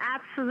mean,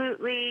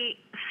 absolutely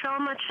so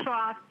much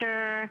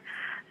softer.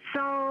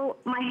 So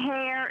my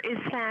hair is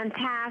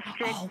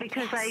fantastic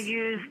because I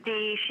use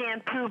the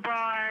shampoo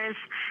bars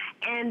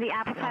and the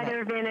apple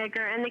cider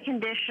vinegar and the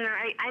conditioner.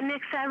 I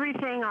mix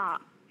everything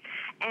up.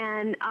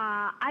 And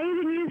I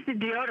even use the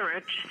deodorant,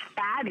 which is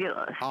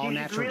fabulous. All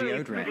natural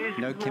really deodorant,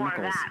 no more chemicals.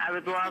 of that. I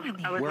would love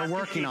We're to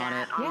working see on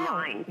that it.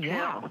 online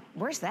too.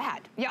 Where's that?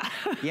 Yeah.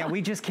 Yeah,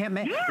 we just can't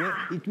make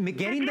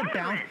getting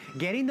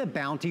the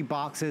bounty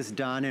boxes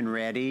done and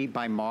ready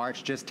by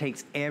March just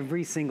takes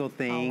every single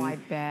thing. Oh, I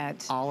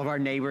bet. All of our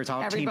neighbors,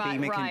 all Team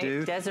Beekman can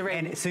do. Desiree.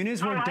 And as soon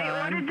as we're done,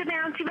 I ordered the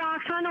bounty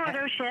box on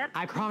auto ship.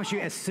 I promise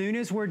you, as soon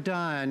as we're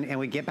done and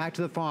we get back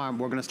to the farm,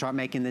 we're going to start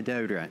making the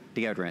deodorant.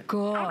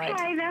 Good.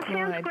 Okay, that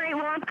sounds great.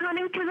 Well, I'm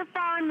coming to the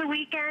farm the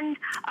weekend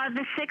of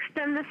the 6th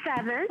and the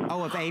 7th.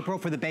 Oh, of April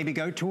for the baby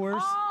goat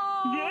tours?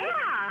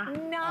 Yeah.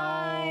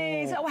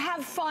 Nice. Oh,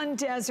 have fun,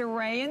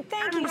 Desiree, and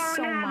thank you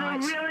so I'm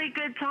much. having a really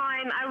good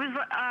time.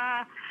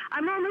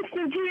 I'm almost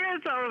in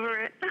tears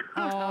over it.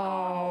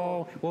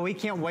 Oh, well, we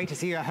can't wait to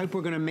see you. I hope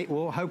we're going to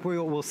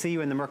we'll see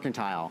you in the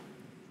Mercantile.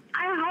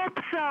 I hope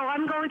so.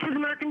 I'm going to the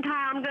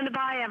Mercantile. I'm going to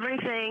buy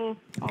everything.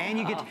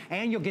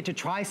 And you'll get to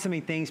try some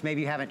things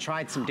maybe you haven't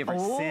tried, some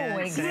different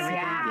scents and everything.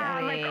 Yeah,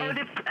 like eau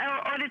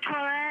de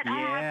toilette.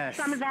 I have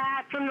some of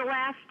that from the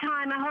last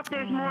time. I hope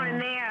there's more in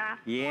there.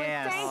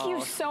 Yes. Well, thank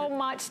you so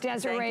much,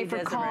 Desiree, for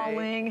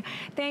calling.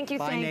 Thank you,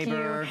 Bye, thank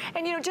neighbor. you.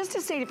 And you know, just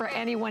to say for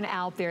anyone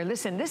out there,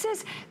 listen, this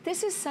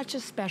is such a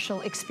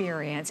special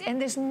experience,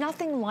 and there's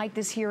nothing like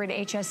this here at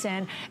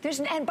HSN.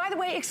 And by the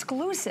way,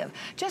 exclusive.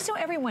 Just so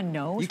everyone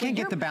knows, you can't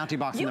get the bounty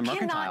box in the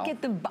Mercantile. You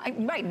cannot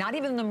get right, not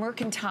even the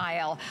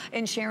Mercantile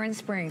in Sharon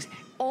Springs.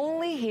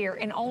 Only here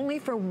and only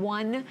for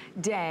one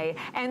day.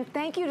 And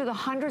thank you to the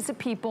hundreds of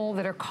people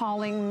that are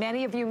calling,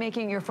 many of you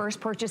making your first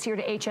purchase here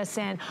to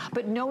HSN.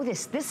 But know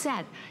this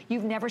set,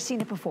 you've never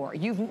seen it before.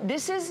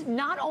 This is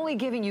not only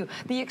giving you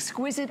the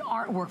exquisite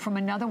artwork from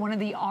another one of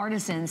the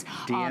artisans,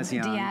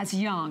 Diaz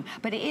Young,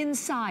 but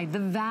inside the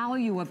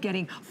value of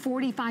getting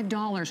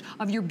 $45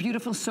 of your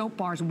beautiful soap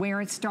bars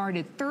where it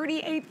started,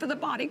 $38 for the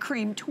body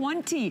cream,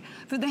 $20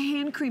 for the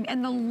hand cream,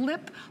 and the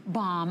lip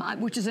balm,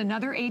 which is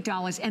another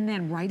 $8, and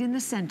then right in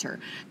the center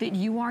that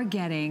you are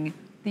getting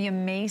the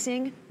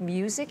amazing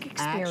music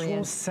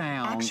experience.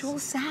 Actual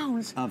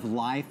sounds of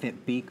life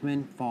at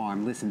Beekman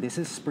Farm. Listen, this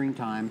is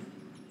springtime.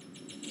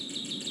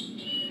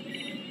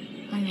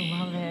 I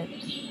love it.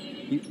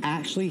 You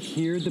actually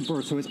hear the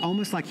birds. So it's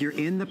almost like you're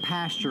in the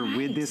pasture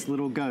with this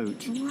little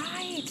goat.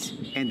 Right.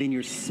 And then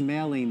you're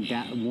smelling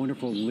that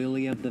wonderful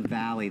lily of the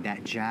valley,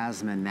 that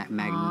jasmine, that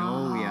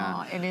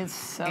magnolia. It is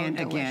so And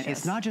delicious. again,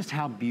 it's not just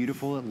how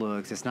beautiful it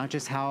looks. It's not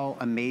just how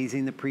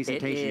amazing the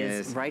presentation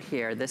is. Right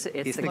here. It's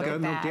the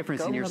goat milk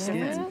difference in your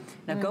skin.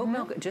 Now, goat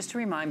milk, just to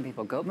remind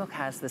people, goat milk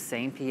has the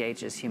same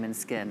pH as human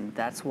skin.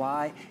 That's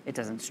why it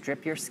doesn't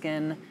strip your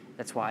skin.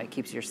 That's why it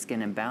keeps your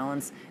skin in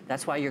balance.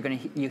 That's why you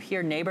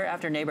hear neighbor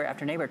after neighbor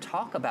after neighbor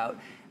talk about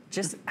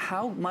just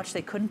how much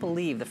they couldn't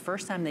believe the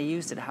first time they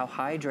used it, how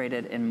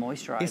hydrated and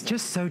moisturized. It's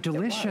just so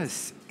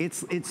delicious.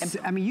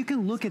 I mean, you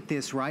can look at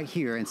this right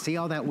here and see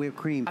all that whipped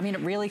cream. I mean,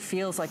 it really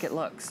feels like it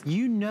looks.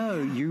 You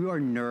know you are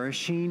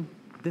nourishing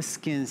the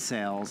skin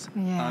cells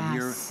of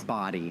your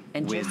body.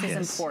 And just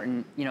as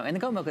important, you know, and the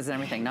goat milk is in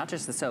everything, not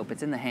just the soap.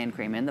 It's in the hand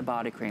cream, in the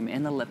body cream,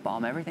 in the lip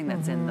balm, everything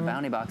that's in the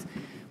bounty box.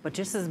 But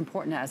just as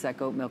important as that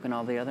goat milk and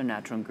all the other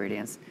natural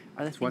ingredients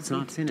are the things what's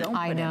not in it.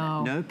 I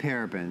know. No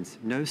parabens,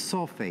 no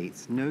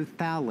sulfates, no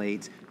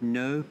phthalates,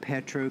 no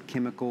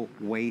petrochemical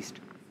waste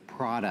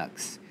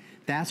products.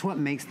 That's what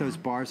makes those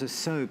bars of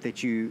soap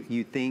that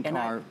you think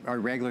are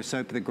regular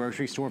soap at the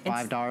grocery store,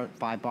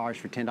 $5 bars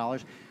for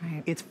 $10.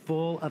 Right. It's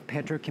full of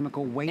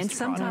petrochemical waste And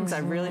sometimes products. I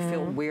really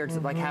feel weird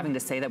like having to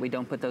say that we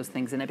don't put those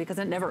things in it because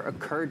it never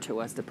occurred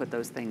to us to put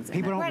those things in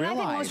People it. don't realize.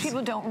 I think most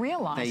people don't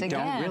realize. They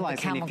don't realize.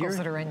 The chemicals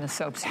that are in the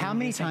soaps. How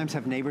many times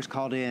have neighbors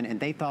called in and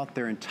they thought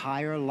their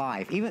entire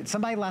life, even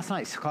somebody last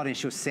night called in,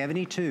 she was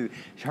 72,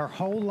 her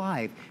whole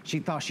life, she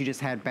thought she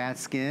just had bad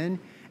skin,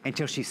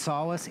 until she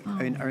saw us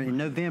in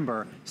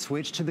November,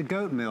 switched to the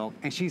goat milk,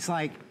 and she's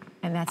like...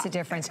 And that's the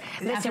difference.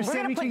 Listen, we're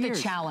going to put the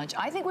challenge.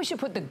 I think we should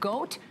put the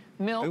goat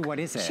milk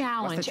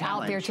challenge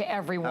out there to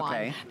everyone.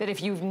 Okay. That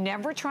if you've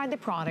never tried the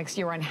products,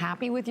 you're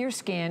unhappy with your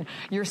skin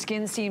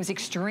seems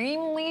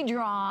extremely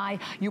dry,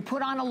 you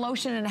put on a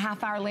lotion and a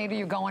half hour later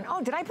you're going,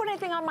 oh, did I put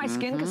anything on my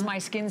skin because my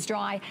skin's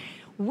dry?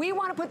 We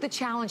want to put the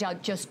challenge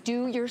out. Just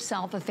do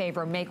yourself a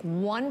favor. Make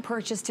one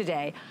purchase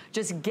today.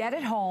 Just get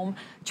it home,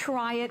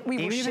 try it. We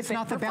will ship it for free. Even if it's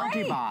not the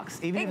bounty box.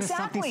 Even if it's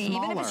something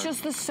smaller. Even if it's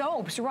just the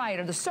soaps, right?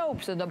 Or the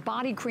soaps or the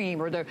body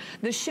cream or the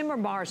shimmer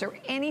bars or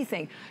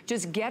anything.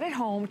 Just get it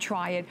home,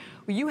 try it.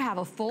 You have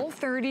a full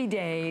 30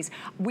 days.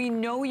 We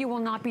know you will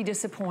not be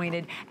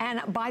disappointed.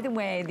 And by the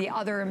way, the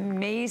other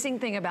amazing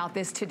thing about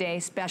this today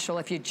special,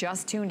 if you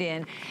just tuned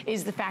in,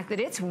 is the fact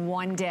that it's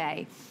one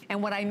day.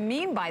 And what I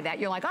mean by that,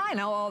 you're like, I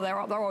know, they're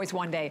they're always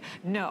one day.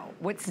 No,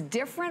 what's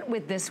different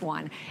with this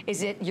one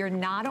is that you're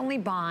not only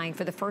buying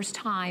for the first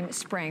time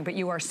spring, but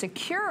you are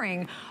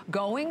securing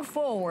going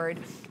forward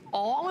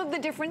all of the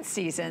different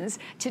seasons.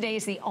 Today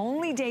is the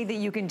only day that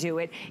you can do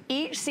it.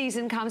 Each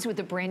season comes with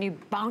a brand new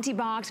Bounty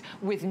box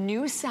with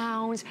new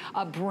sounds,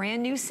 a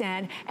brand new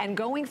scent, and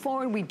going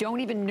forward, we don't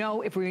even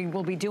know if we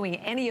will be doing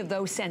any of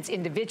those scents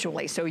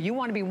individually. So you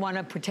want to be one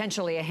of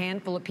potentially a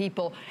handful of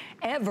people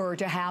ever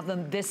to have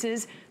them. This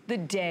is the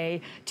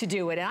day to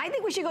do it. And I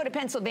think we should go to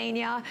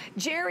Pennsylvania.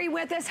 Jerry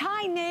with us.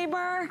 Hi,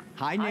 neighbor.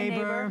 Hi,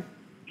 neighbor.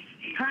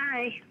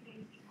 Hi.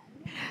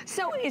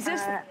 So is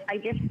this... I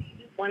just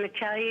want to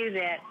tell you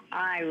that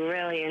I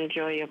really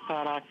enjoy your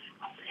products.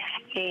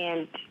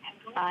 And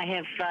I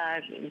have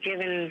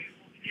given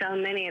so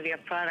many of your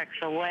products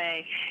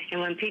away. And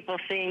when people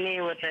see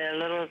me with a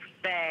little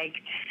bag,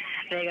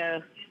 they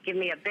go, give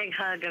me a big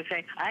hug and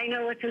say, I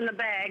know what's in the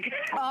bag.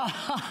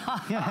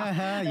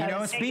 You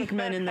know it's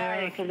Beekman in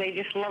there. Because they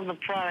just love the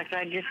products.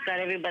 I just got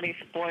everybody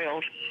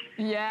spoiled.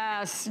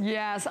 Yes,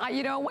 yes.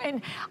 You know,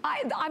 and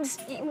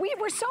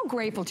we're so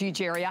grateful to you,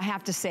 Jerry, I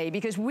have to say,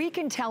 because we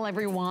can tell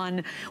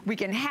everyone, we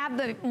can have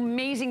the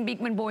amazing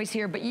Beekman boys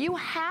here, but you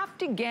have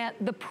to get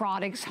the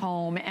products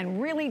home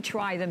and really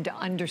try them to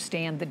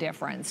understand the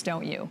difference,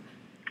 don't you?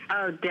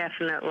 Oh,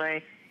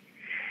 definitely.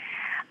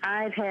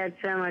 I've had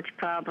so much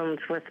problems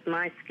with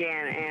my skin,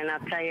 and I'll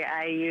tell you,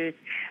 I use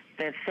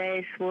the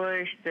face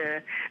wash,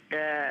 the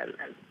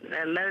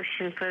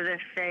lotion for the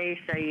face.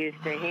 I use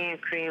the hand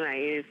cream. I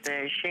use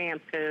the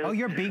shampoo. Oh,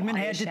 you're Beekman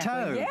head to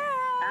toe.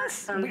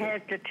 Yes. From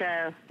head to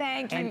toe.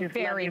 Thank you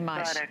very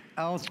much.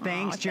 Oh,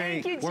 thanks,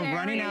 Jerry. Thank you, Jerry. We're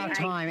running out of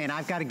time, and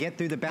I've got to get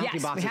through the Bounty boxes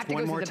one more time. Yes, we have to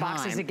go through the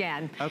boxes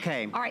again.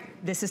 Okay. All right,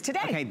 this is today.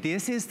 Okay,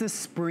 this is the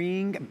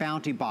spring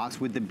Bounty box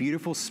with the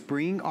beautiful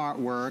spring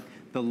artwork,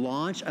 the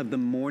launch of the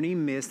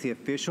Morning Mist, the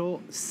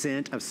official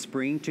scent of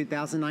spring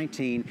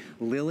 2019,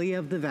 Lily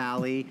of the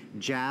Valley,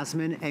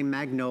 Jasmine and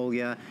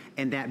Magnolia,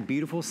 and that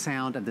beautiful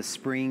sound of the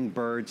spring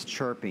birds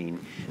chirping.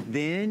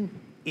 Then,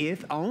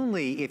 if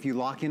you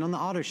lock in on the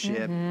auto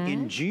ship,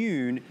 in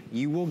June,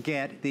 you will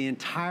get the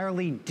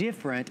entirely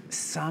different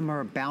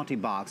summer Bounty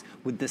box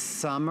with the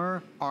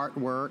summer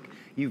artwork.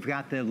 You've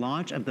got the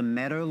launch of the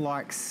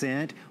Meadowlark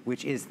scent,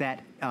 which is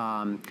that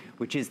lilac.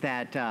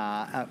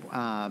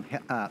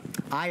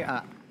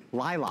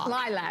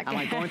 Lilac. I'm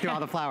like going through all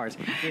the flowers.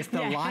 It's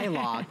the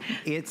lilac.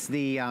 It's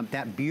the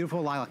that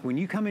beautiful lilac. When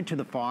you come into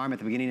the farm at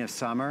the beginning of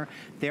summer,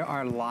 there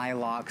are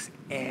lilacs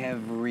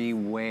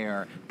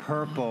everywhere.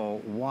 Purple,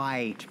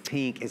 white,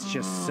 pink. It's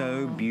just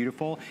so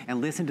beautiful.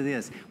 And listen to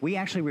this. We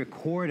actually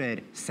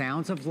recorded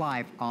Sounds of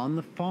Life on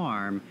the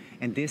farm,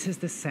 and this is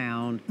the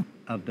sound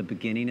of the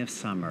beginning of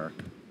summer.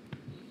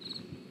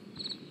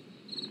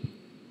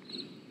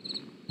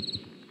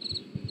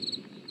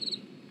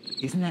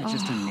 Isn't that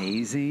just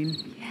amazing?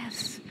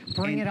 Yes.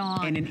 Bring it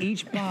on. And in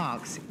each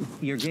box,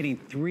 you're getting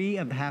 3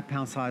 of the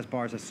half-pound size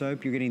bars of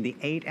soap. You're getting the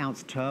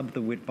 8-ounce tub,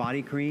 the wet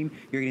body cream.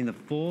 You're getting the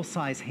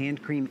full-size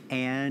hand cream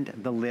and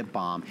the lip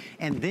balm.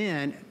 And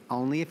then,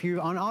 only if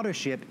you're on auto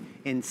ship,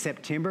 in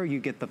September, you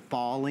get the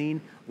falling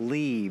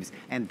leaves.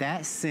 And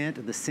that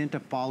scent, the scent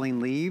of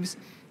falling leaves,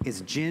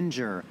 is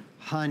ginger,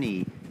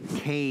 honey,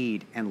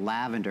 cade, and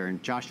lavender.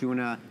 And Josh, you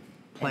want to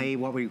play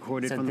what we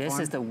recorded from the farm? So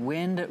this is the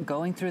wind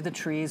going through the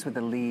trees with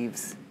the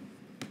leaves.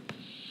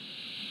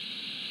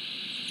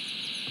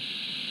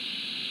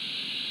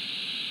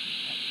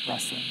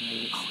 Rustling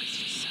leaves. Oh, it's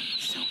just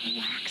so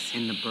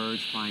relaxing. And the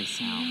birds flying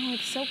south. No,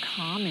 it's so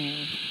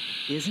calming.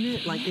 Isn't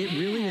it? Like, it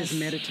really is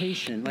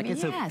meditation. Like,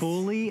 it's a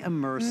fully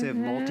immersive,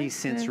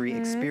 multi-sensory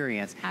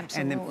experience.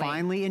 Absolutely. And then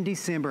finally in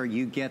December,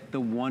 you get the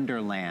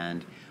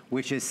Wonderland,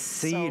 which is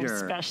cedar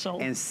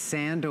special. and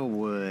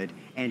sandalwood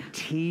and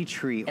tea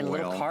tree oil. And a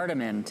little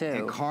cardamom, too.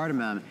 And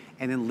cardamom.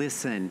 And then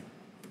listen.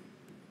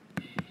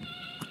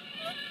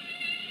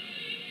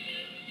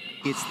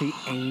 It's the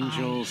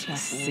angels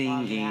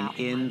singing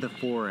in the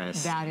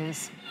forest. That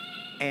is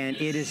and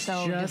it is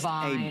so just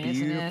divine, a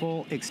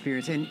beautiful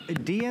experience. And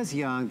Diaz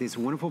Young, this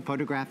wonderful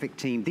photographic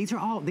team, these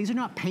are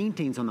not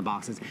paintings on the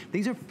boxes.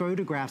 These are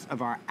photographs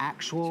of our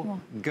actual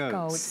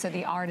goats. So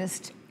the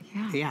artist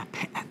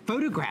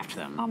photographed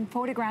them.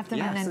 Photographed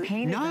them and then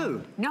painted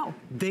them. No.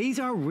 These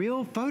are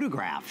real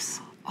photographs.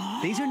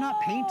 These are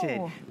not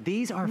painted.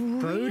 These are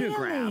photographs.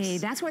 Really?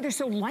 That's why they're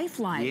so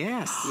lifelike.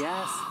 Yes.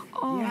 Yes.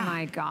 Oh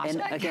my gosh.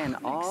 And again,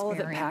 all of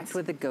it packed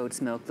with the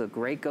goat's milk, the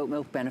great goat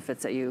milk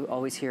benefits that you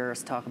always hear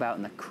us talk about,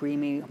 and the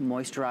creamy,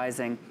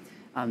 moisturizing,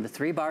 the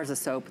 3 bars of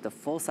soap, the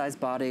full-size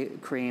body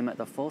cream,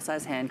 the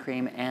full-size hand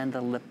cream, and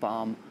the lip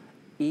balm.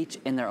 each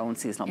in their own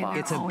seasonal box.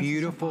 It's a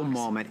beautiful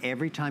moment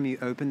every time you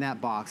open that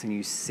box and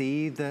you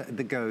see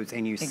the goats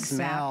and you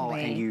smell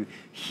and you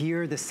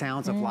hear the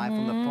sounds of life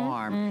on the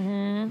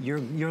farm.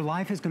 Your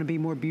life is going to be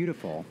more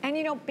beautiful. And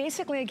you know,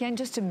 basically, again,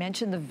 just to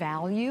mention the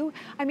value,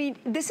 I mean,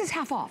 this is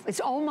half off.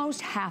 It's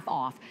almost half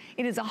off.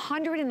 It is a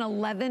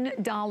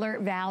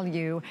 $111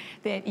 value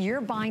that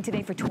you're buying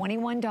today for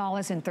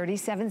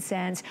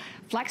 $21.37.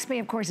 FlexPay,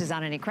 of course, is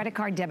on any credit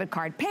card, debit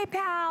card,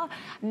 PayPal,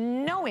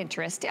 no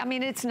interest. I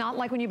mean, it's not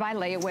like when you buy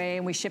layaway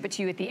and we ship it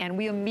to you at the end.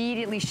 We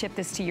immediately ship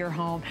this to your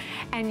home,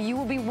 and you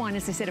will be one,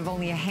 as I said, of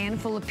only a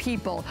handful of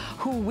people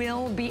who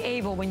will be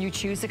able, when you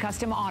choose the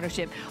custom auto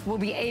ship, will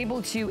be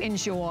able to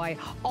enjoy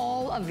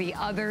all of the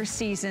other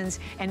seasons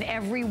and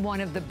every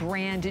one of the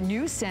brand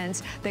new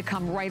scents that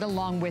come right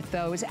along with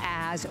those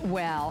as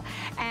well.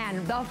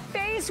 And the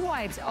face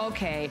wipes,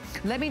 okay,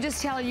 let me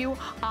just tell you,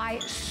 I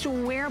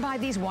swear by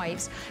these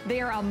wipes.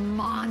 They are a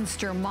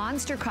monster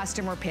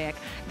customer pick.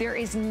 There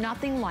is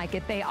nothing like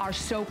it. They are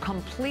so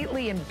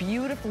completely and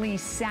beautifully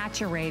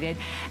saturated,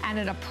 and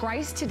at a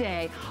price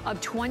today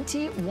of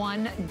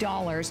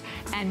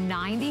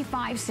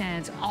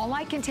 $21.95. All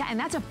I can tell, and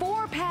that's a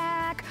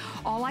 4-pack.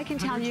 All I can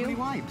tell you,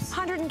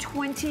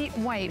 120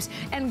 wipes.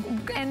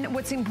 And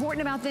what's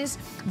important about this,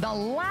 the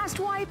last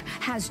wipe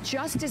has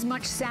just as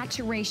much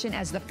saturation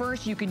as the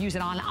first. You can use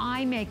it on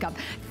eye makeup,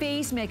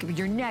 face makeup,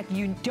 your neck.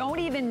 You don't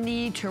even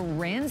need to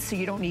rinse, so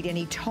you don't need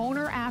any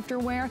toner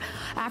afterwards.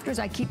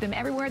 I keep them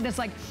everywhere. There's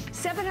like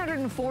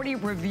 740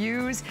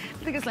 reviews. I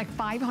think it's like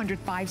 500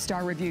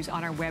 5-star reviews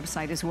on our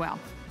website as well.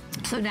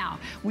 So now,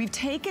 we've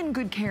taken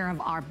good care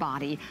of our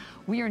body.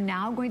 We are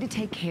now going to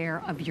take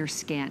care of your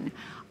skin.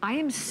 I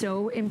am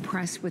so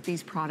impressed with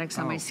these products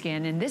on my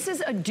skin. And this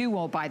is a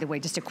duo, by the way,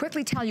 just to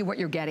quickly tell you what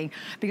you're getting,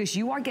 because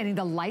you are getting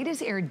the Light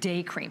as Air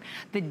Day Cream.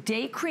 The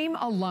Day Cream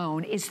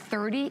alone is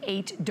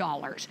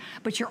 $38,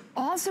 but you're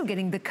also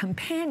getting the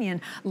companion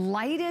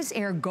Light as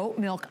Air Goat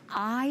Milk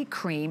Eye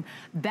Cream.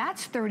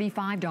 That's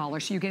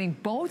 $35. So you're getting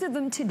both of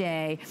them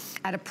today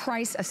at a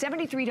price, a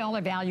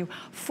 $73 value,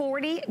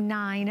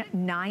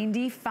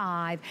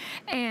 $49.95.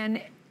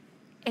 And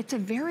it's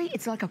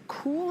like a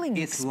cooling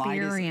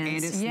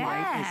experience. It's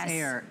light as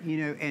air. You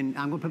know, and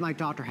I'm gonna put my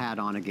doctor hat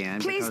on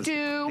again. Please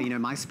do. You know,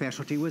 my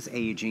specialty was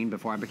aging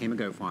before I became a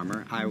goat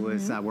farmer. I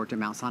worked at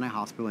Mount Sinai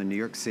Hospital in New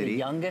York City. The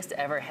youngest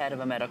ever head of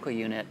a medical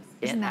unit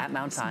at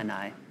Mount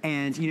Sinai.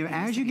 And you know,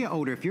 as you get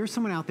older, if you're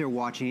someone out there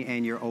watching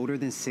and you're older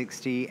than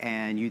 60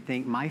 and you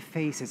think my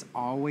face is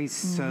always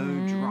so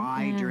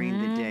dry during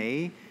the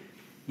day,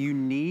 you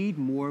need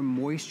more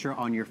moisture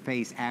on your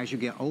face as you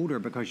get older,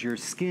 because your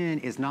skin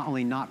is not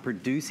only not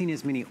producing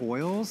as many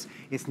oils,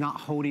 it's not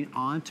holding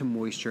on to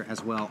moisture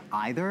as well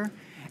either.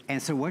 And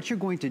so what you're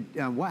going to,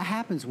 what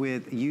happens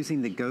with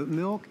using the goat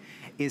milk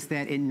is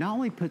that it not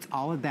only puts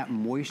all of that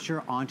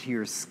moisture onto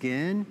your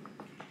skin,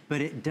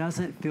 but it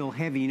doesn't feel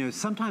heavy. You know,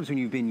 sometimes when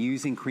you've been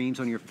using creams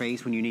on your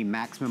face, when you need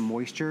maximum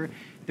moisture,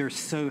 they're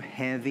so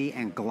heavy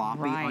and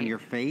gloppy on your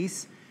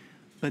face.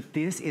 But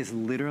this is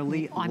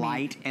literally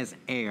light as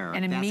air.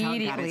 And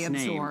immediately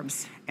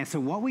absorbs. And so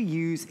what we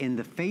use in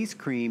the face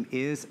cream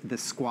is the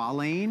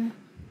squalane,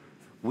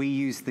 we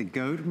use the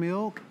goat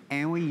milk,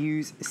 and we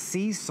use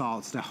sea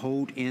salts to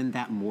hold in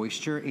that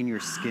moisture in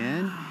your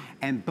skin.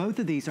 And both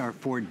of these are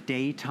for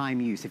daytime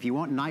use. If you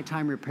want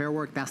nighttime repair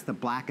work, that's the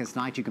Blackest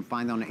Night. You can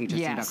find that on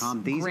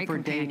hsn.com. These are for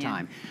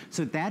daytime.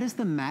 So that is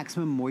the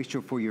maximum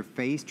moisture for your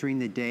face during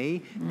the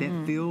day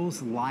that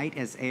feels light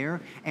as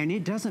air. And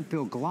it doesn't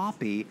feel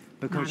gloppy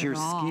because your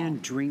skin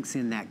drinks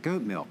in that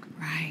goat milk.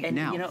 Right. And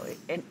now, you know,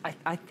 and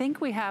I think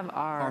we have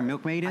our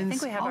milk maidens. I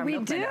think we have our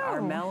milk maidens.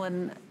 Our Mel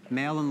and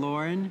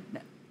Lauren.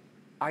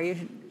 Are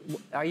you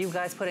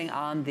guys putting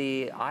on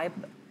the I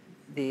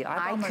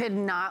could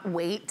not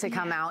wait to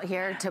come out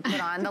here to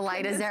put on the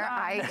Light as Air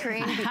eye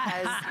cream,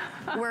 because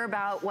we're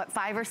about, what,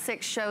 5 or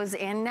 6 shows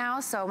in now,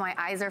 so my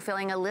eyes are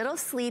feeling a little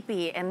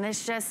sleepy, and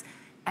this just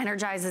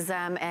energizes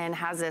them and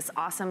has this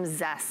awesome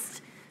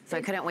zest. So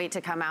I couldn't wait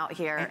to come out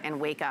here and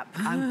wake up.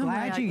 I'm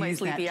glad you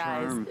used that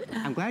term.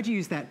 I'm glad you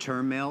used that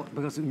term, Mel,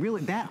 because really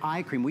that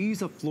eye cream, we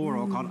use a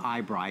floral called Eye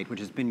Bright, which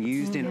has been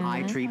used in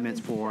eye treatments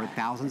for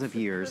thousands of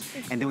years.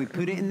 And then we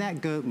put it in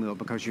that goat milk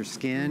because your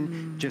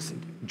skin just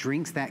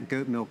drinks that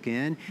goat milk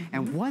in.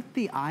 And what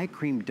the eye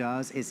cream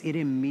does is it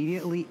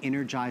immediately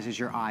energizes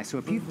your eye. So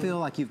if you feel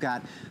like you've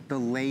got the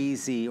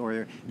lazy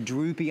or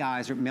droopy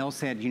eyes, or Mel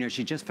said, you know,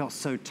 she just felt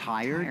so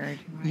tired,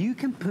 you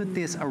can put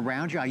this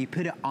around your eye. You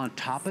put it on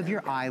top of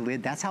your eyelid.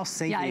 That's how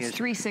safe it is. Yeah, it's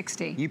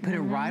 360. You put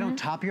it right on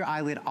top of your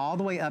eyelid, all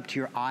the way up to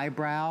your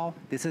eyebrow.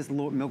 This is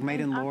Milk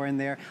Maiden Lauren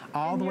there.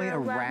 All the way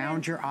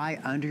around your eye,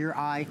 under your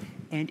eye,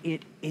 and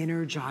it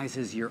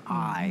energizes your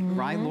eye.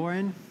 Right,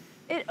 Lauren?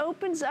 It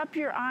opens up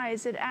your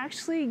eyes. It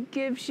actually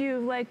gives you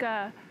like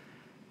a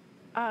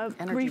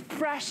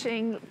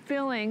refreshing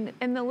feeling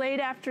in the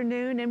late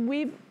afternoon. And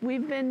we've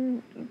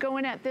been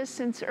going at this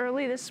since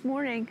early this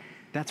morning.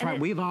 That's right.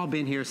 We've all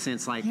been here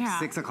since like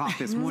 6 o'clock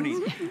this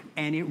morning.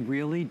 And it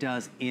really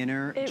does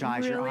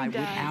energize your eye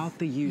without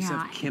the use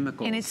of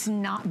chemicals. And it's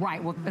not,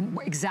 right, well,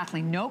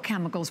 exactly, no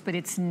chemicals, but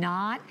it's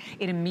not,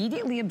 it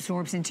immediately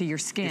absorbs into your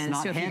skin. It's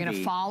not so if heavy. you're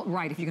gonna follow,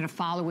 right, if you're gonna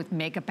follow with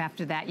makeup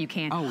after that, you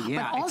can. Oh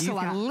yeah. But also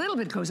a little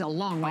bit goes a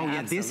long way. Oh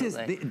yeah,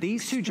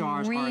 these 2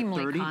 jars are a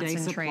 30-day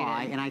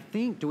supply. And I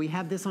think, do we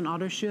have this on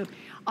auto ship?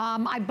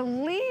 I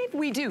believe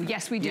we do.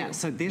 Yes, we do. Yeah,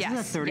 so this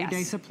is a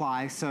 30-day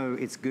supply, so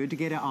it's good to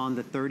get it on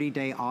the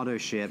 30-day auto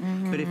ship.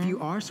 But if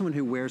you are someone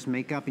who wears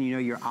makeup and you know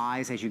your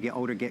eyes as you get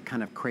older get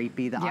kind of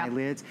crepey, the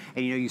eyelids,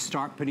 and you know you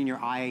start putting your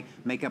eye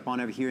makeup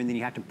on over here and then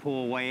you have to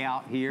pull way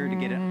out here to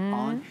get it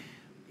on.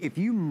 If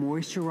you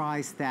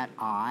moisturize that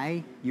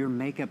eye, your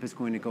makeup is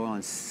going to go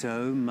on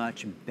so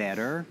much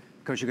better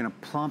because you're gonna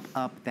plump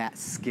up that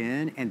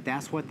skin, and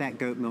that's what that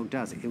goat milk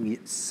does.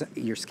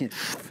 Your skin.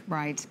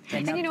 Right.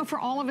 And you know, for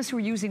all of us who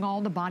are using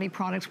all the body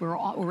products, we're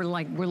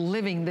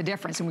living the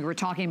difference. And we were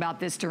talking about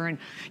this during,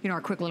 you know,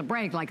 our quick little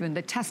break, like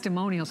the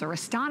testimonials are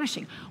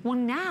astonishing. Well,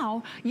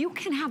 now you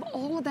can have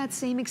all of that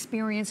same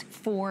experience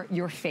for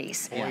your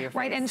face,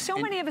 right? And so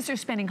many of us are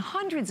spending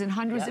hundreds and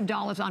hundreds of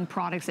dollars on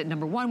products that,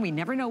 number one, we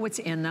never know what's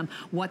in them,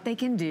 what they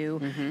can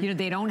do. You know,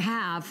 they don't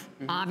have,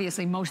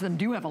 obviously, most of them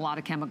do have a lot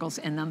of chemicals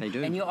in them. They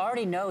do. And you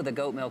already know the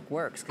goat milk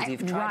works because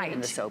you've tried it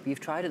in the soap, you've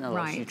tried it in the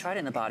lotion, you've tried it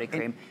in the body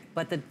cream.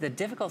 But the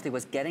difficulty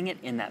was getting it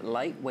in that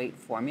lightweight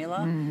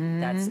formula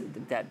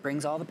that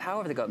brings all the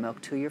power of the goat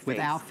milk to your face.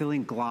 Without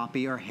feeling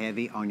gloppy or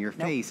heavy on your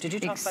face. Did you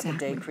talk about the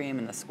day cream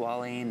and the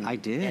squalene? I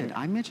did.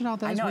 I mentioned all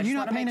those. Were you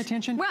not paying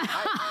attention?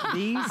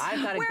 These?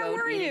 I've got a Where goat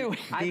were eating, you?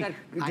 I've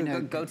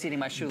got goats eating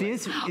my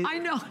shoelace. I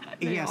know.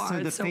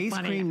 So the face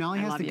cream not only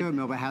has the goat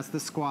milk, but has the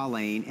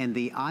squalane, and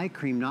the eye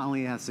cream not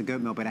only has the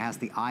goat milk, but it has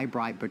the Eye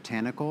Bright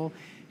Botanical.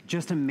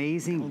 Just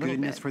amazing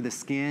goodness for the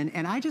skin.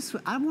 And I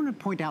want to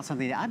point out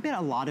something that I bet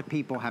a lot of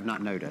people have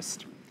not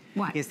noticed.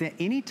 What? Is that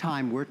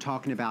anytime we're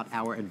talking about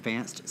our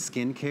advanced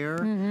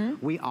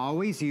skincare, we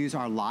always use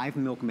our live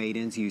milk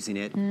maidens using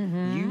it.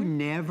 You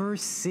never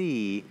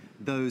see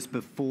those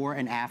before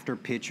and after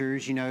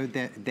pictures, you know,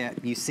 that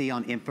you see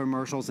on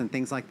infomercials and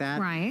things like that.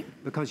 Right.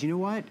 Because you know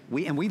what?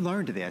 We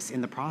learned this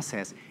in the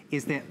process,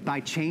 is that by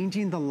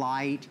changing the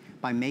light,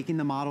 by making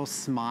the model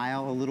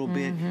smile a little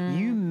bit,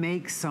 you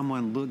make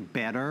someone look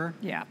better.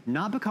 Yeah.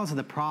 Not because of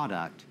the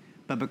product,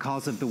 but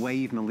because of the way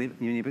you've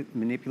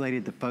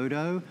manipulated the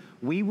photo.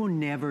 We will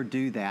never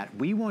do that.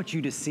 We want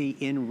you to see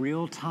in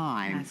real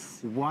time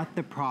what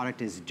the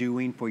product is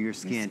doing for your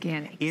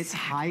skin. It's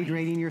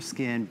hydrating your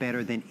skin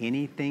better than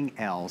anything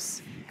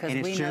else.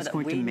 And it's just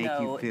going to make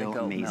you feel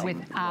amazing.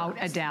 Without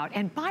a doubt.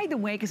 And by the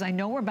way, because I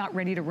know we're about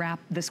ready to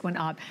wrap this one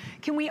up,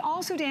 can we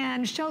also,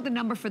 Dan, show the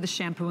number for the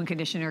shampoo and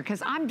conditioner?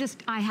 Because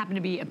I happen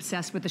to be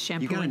obsessed with the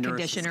shampoo and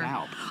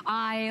conditioner.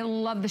 I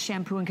love the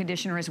shampoo and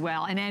conditioner as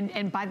well.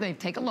 And by the way,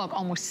 take a look,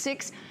 almost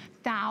 6,000.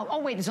 Oh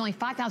wait, there's only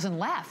 5,000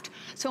 left.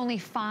 So only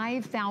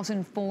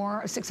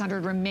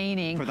 5,600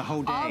 remaining. For the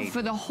whole day.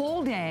 For the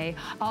whole day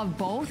of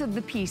both of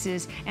the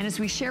pieces. And as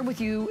we share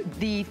with you,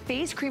 the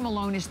face cream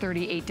alone is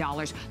 $38.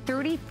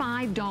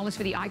 $35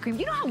 for the eye cream.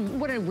 You know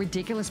what a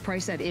ridiculous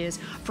price that is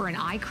for an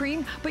eye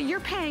cream? But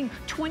you're paying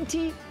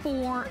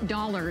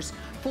 $24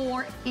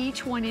 for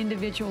each one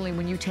individually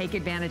when you take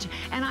advantage.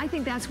 And I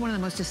think that's one of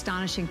the most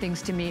astonishing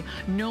things to me,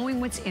 knowing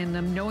what's in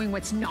them, knowing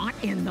what's not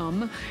in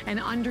them, and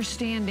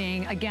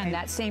understanding, again,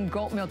 that same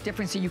goat milk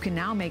difference that you can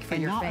now make for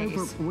your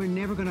face. We're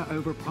never gonna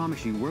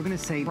overpromise you. We're gonna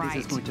say this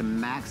is going to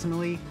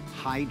maximally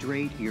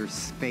hydrate your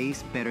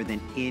face better than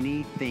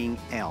anything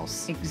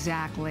else.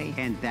 Exactly.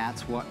 And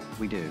that's what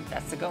we do.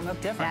 That's the goat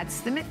milk difference.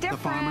 That's the difference. The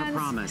farmer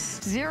promise.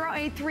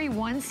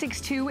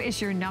 083162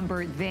 is your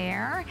number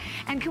there.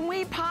 And can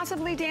we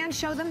possibly, Dan,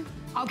 show them?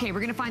 Okay,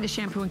 we're gonna find the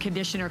shampoo and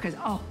conditioner because,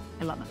 oh,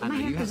 I love it. I know, my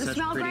hair, you have does it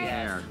smell great?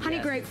 Hair. Honey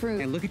grapefruit.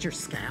 And look at your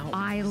scalp.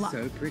 I love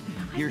so pretty.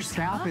 Your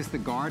scalp is the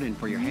garden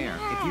for your hair.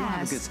 If you don't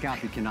have a good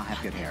scalp, you cannot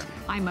have good hair.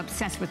 I'm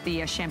obsessed with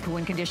the shampoo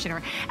and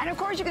conditioner. And of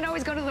course, you can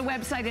always go to the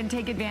website and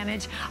take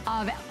advantage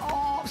of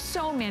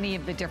so many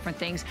of the different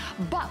things.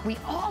 But we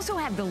also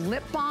have the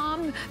lip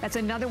balm. That's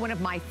another one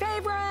of my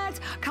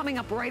favorites coming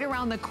up right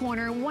around the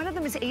corner. One of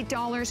them is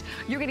 $8.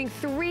 You're getting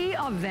 3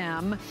 of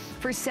them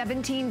for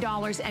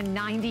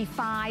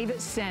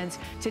 $17.95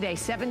 today.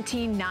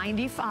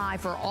 $17.95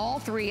 for all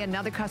 3.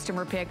 Another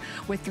customer pick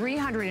with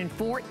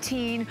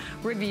 314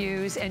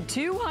 reviews and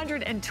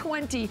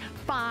 220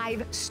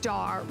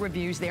 5-star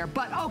reviews there.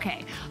 But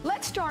okay,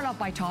 let's start off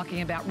by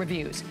talking about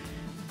reviews.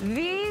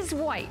 These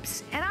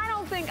wipes, and I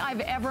don't think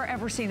I've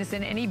ever seen this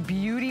in any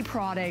beauty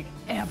product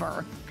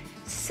ever.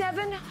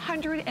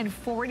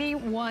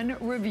 741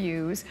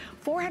 reviews,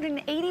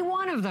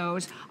 481 of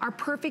those are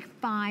perfect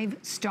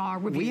 5-star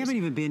reviews. We haven't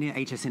even been in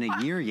HSN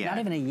a year yet. Not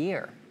even a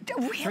year.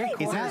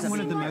 Really? Is that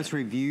one of the most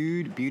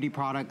reviewed beauty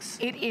products?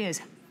 It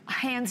is.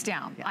 Hands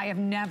down. I have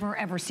never,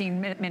 ever seen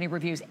many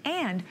reviews.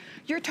 And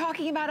you're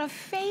talking about a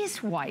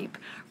face wipe,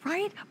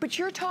 right? But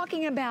you're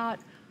talking about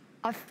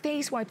a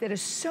face wipe that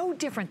is so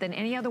different than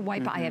any other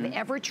wipe I have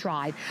ever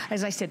tried.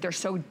 As I said, they're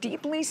so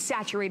deeply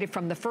saturated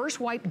from the first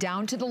wipe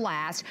down to the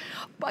last,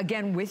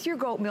 again, with your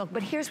goat milk.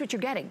 But here's what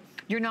you're getting.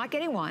 You're not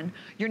getting 1,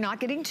 you're not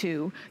getting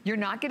 2, you're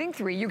not getting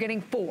 3, you're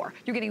getting 4.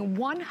 You're getting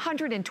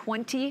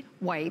 120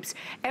 wipes.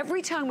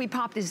 Every time we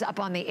pop this up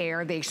on the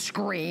air, they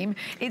scream.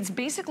 It's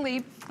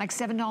basically like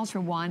 $7 for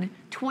one,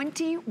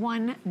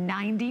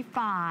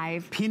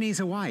 $21.95. Pennies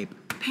a wipe.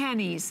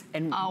 Pennies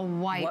a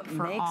wipe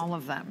for all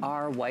of them.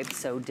 Our wipes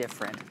so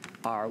different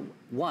are,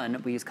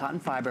 1, we use cotton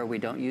fiber, we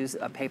don't use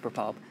a paper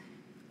pulp,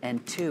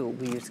 and 2,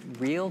 we use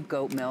real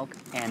goat milk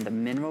and the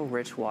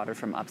mineral-rich water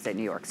from upstate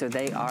New York. So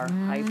they are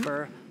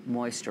hyper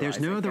moisturizing. There's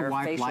no other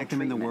wipe like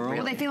them in the world.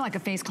 Well, they feel like a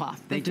face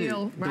cloth. They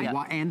feel, do. Right.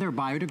 And they're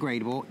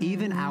biodegradable.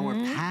 Even our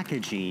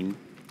packaging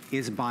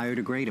is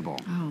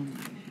biodegradable. Oh my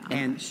gosh.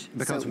 And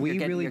because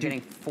you're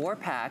getting 4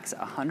 packs,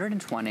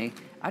 120.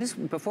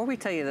 Before we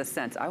tell you the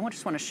scents, I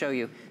just want to show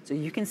you so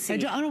you can see. Wait,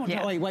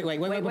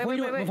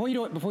 before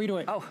you do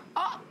it.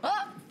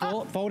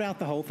 Fold out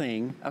the whole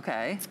thing.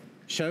 Okay.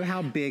 Show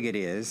how big it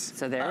is.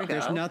 So there we go.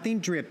 There's nothing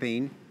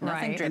dripping.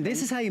 Nothing dripping. And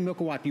this is how you milk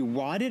a wipe. You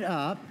wad it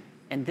up,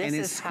 and this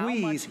is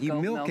squeeze, you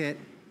milk it.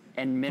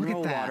 And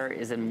mineral water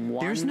is in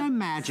one. There's no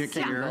magic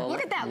here.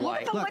 Look at that.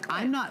 Look at the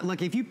liquid.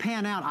 Look, if you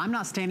pan out, I'm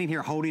not standing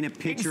here holding a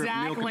picture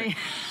of milk.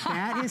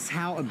 That is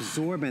how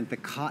absorbent the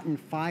cotton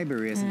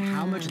fiber is and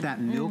how much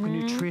that milk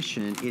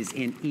nutrition is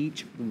in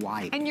each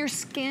wipe. And your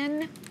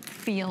skin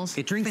feels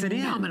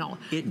phenomenal.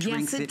 It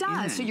drinks it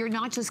does. in. So you're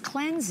not just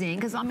cleansing,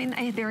 because I mean,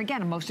 there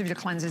again, most of the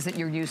cleanses that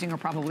you're using are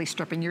probably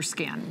stripping your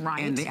skin,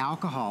 right? And the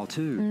alcohol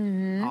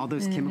too. All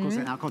those chemicals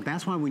and alcohol.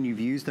 That's why when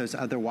you've used those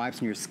other wipes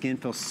and your skin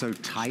feels so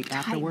tight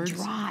afterwards.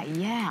 Dry,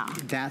 yeah.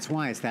 That's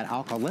why it's that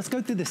alcohol. Let's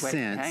go through the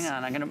scents. Hang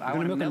on, I'm gonna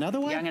milk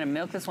another one? Yeah, I'm gonna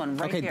milk this one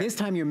right here. Okay, this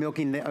time you're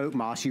milking the oat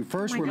moss. You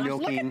first were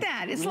milking. Look at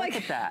that. It's look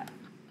at that.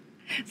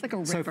 It's like a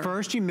river. So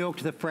first you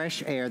milked the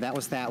fresh air. That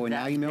was that one.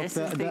 Now you milk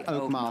the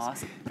oat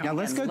moss. Now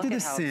let's go through the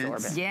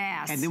scents.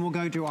 Yes. And then we'll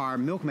go to our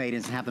milk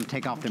maidens and have them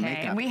take off their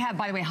makeup. And we have,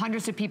 by the way,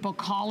 hundreds of people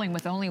calling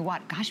with only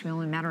what? Gosh, we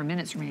only a matter of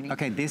minutes remaining.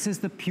 Okay, this is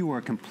the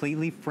pure,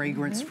 completely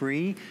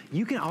fragrance-free.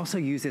 You can also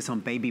use this on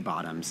baby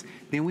bottoms.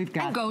 Then we've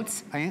got... And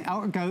goats.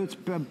 Goats,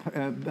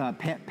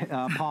 pet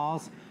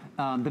paws.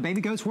 The baby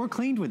goats were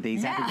cleaned with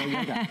these after baby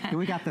yoga. Then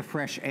we got the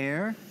fresh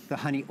air, the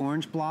honey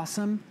orange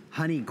blossom,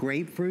 honey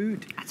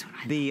grapefruit,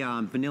 the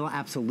vanilla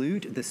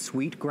absolute, the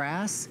sweet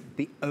grass,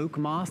 the oak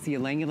moss, the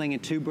ylang-ylang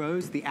and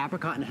tuberose, the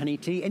apricot and honey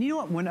tea. And you know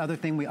what? One other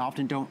thing we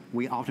often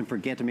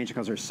forget to mention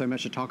because there's so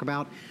much to talk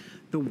about.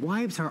 The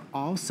wipes are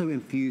also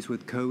infused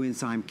with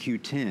coenzyme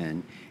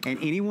Q10. And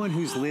anyone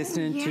who's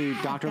listened to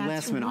Dr.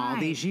 Lessman all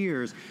these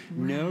years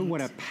know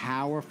what a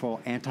powerful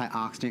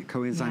antioxidant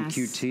coenzyme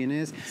Q10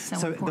 is.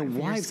 So the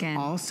wipes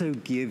also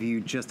give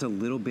you just a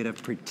little bit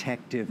of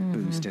protective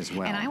boost as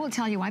well. And I will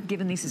tell you, I've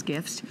given these as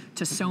gifts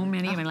to so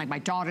many. I mean, like my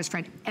daughter's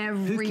friend,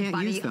 everybody. Who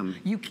can't use them?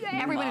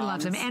 Everybody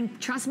loves them.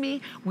 And trust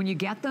me, when you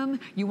get them,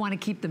 you want to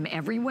keep them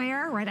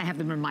everywhere, right? I have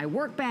them in my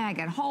work bag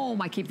at home.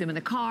 I keep them in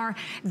the car.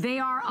 They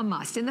are a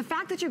must. And the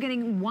fact that you're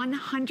getting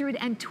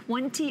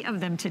 120 of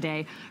them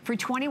today for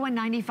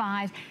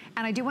 $21.95.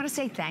 And I do want to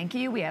say thank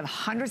you. We have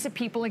hundreds of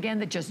people again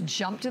that just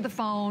jump to the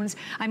phones.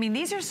 I mean,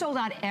 these are sold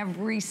out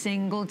every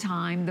single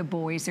time the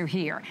boys are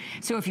here.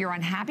 So if you're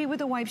unhappy with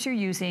the wipes you're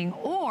using,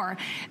 or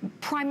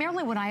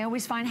primarily what I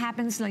always find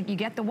happens, like you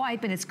get the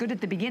wipe and it's good at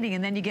the beginning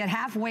and then you get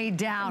halfway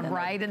down,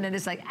 right? And then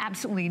there's like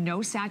absolutely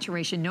no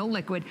saturation, no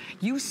liquid.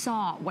 You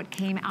saw what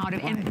came out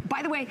of it. And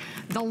by the way,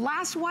 the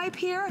last wipe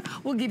here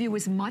will give you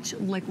as much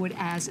liquid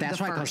as the first.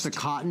 That's right, because the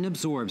cotton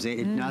absorbs it.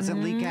 It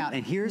doesn't leak out.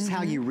 And here's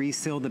how you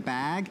reseal the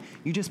bag.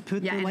 You just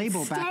put the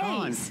label back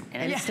on.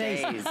 And it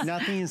stays.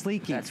 Nothing is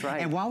leaking. That's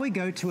right. And while we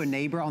go to a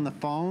neighbor on the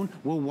phone,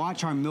 we'll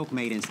watch our milk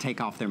maidens take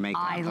off their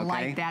makeup. I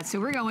like that. So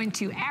we're going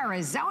to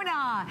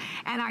Arizona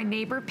and our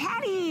neighbor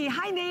Patty.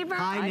 Hi, neighbor.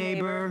 Hi,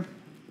 neighbor.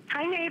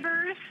 Hi,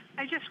 neighbors.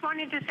 I just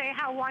wanted to say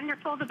how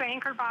wonderful the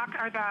banker box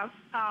or the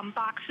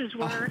boxes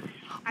were.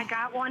 I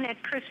got one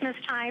at Christmas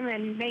time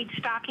and made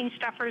stocking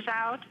stuffers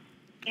out.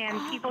 And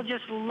people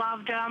just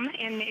loved them.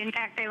 And in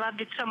fact, they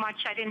loved it so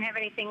much I didn't have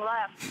anything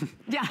left.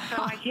 Yeah.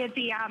 So I did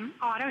the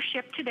auto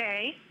ship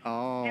today.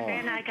 Oh. And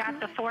then I got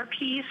the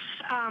 4-piece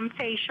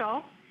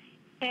facial.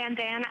 And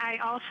then I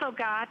also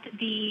got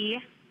the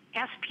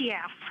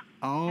SPF.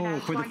 Oh,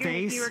 for the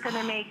face? If you were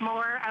going to make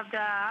more of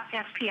the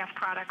SPF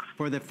products.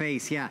 For the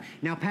face, yeah.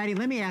 Now, Patty,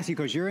 let me ask you,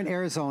 because you're in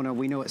Arizona,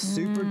 we know it's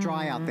super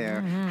dry out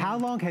there. How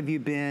long have you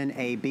been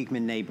a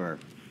Beekman neighbor?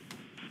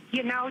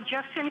 You know,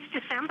 just since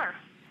December.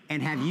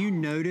 And have you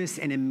noticed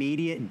an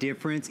immediate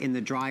difference in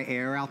the dry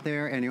air out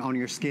there and on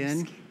your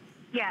skin?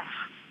 Yes.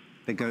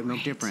 The goat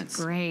milk difference.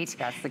 Great.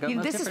 That's the goat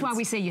milk This difference. is why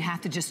we say you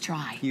have to just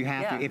try. You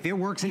have to. If it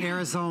works in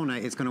Arizona,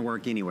 it's going to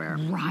work anywhere.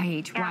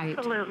 Right, right.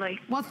 Absolutely.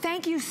 Well,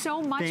 thank you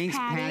so much, Thanks,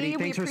 Patty. We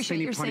Thanks for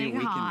appreciate your spending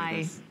saying part of your hi.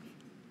 weekend with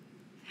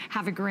us.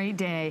 Have a great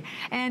day.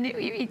 And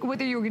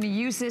whether you're going to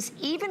use this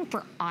even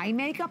for eye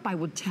makeup, I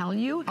would tell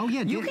you. Oh,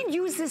 yeah. You can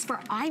use this for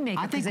eye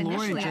makeup. I think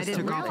Lauren just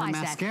took off her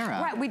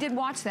mascara. Right, we did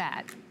watch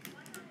that.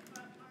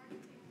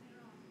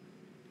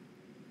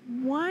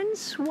 one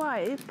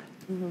swipe.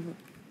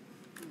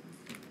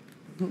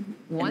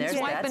 One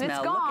swipe and it's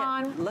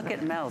gone. Look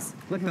at Mel's.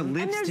 Look, the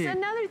lipstick. And there's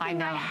another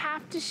thing I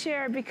have to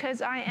share because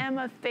I am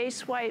a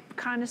face wipe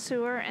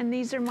connoisseur and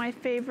these are my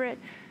favorite.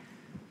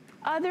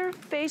 Other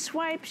face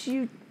wipes,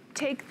 you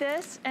take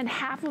this and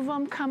half of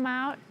them come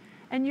out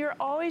and you're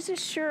always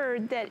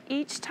assured that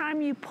each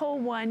time you pull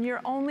one,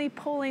 you're only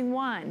pulling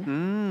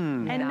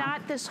one. And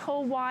not this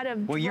whole wad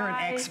of dry. Well, you're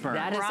an expert.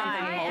 That is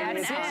something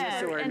only a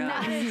connoisseur knows.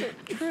 That is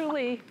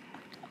truly,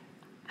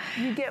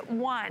 you get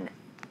one.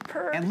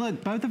 And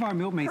look, both of our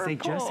milkmaids, they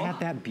just have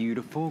that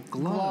beautiful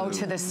glow.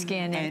 To the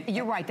skin. And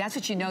you're right, that's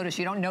what you notice.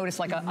 You don't notice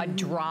like a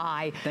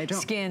dry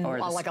skin or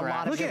like a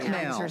lot of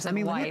cleansers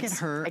and wipes. Look at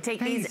her. I take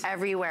these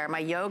everywhere. My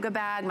yoga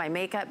bag, my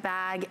makeup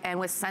bag, and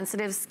with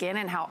sensitive skin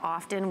and how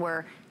often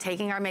we're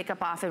taking our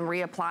makeup off and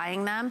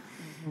reapplying them,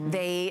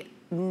 they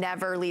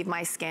never leave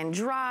my skin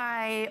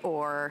dry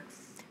or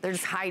they're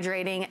just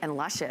hydrating and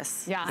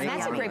luscious. Yeah, and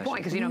that's a great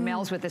point because, you know,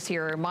 Mel's with us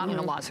here,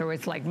 mom-in-law, so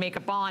it's like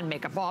makeup on,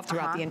 makeup off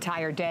throughout the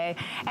entire day.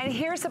 And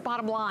here's the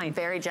bottom line.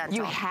 Very gentle.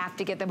 You have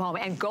to get them home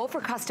and go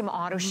for custom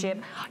auto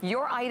ship.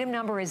 Your item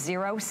number is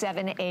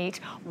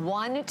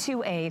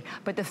 078128,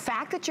 but the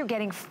fact that you're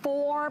getting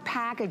 4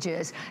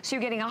 packages, so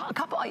you're getting a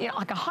couple, you know,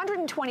 like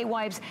 120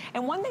 wipes.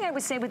 And one thing I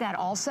would say with that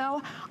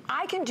also,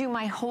 I can do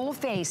my whole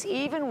face,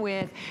 even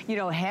with, you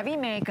know, heavy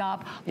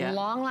makeup,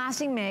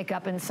 long-lasting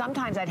makeup, and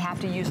sometimes I'd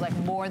have to use like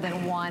more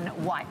than one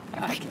wipe.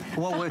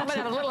 Well, I'm gonna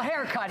have a little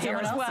haircut here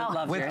as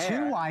well. With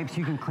 2 wipes,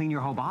 you can clean your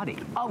whole body.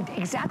 Oh,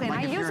 exactly. And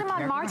Like I use them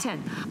on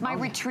Martin. My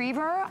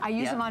retriever, I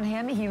use them on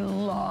him. He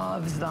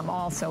loves them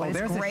also. It's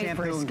great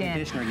for his skin.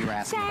 Conditioner you were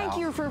asking Thank about.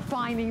 you for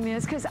finding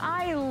this because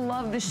I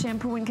love the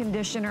shampoo and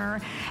conditioner.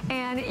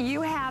 And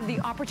you have the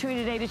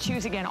opportunity today to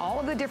choose again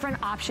all of the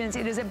different options.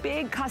 It is a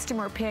big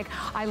customer pick.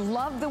 I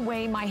love the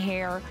way my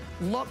hair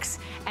looks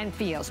and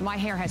feels. My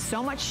hair has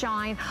so much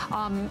shine.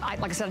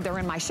 Like I said, they're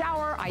in my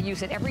shower. I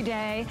use it every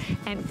day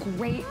and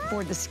great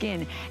for the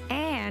skin.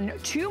 And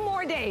 2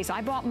 more days.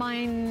 I bought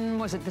mine,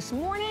 was it this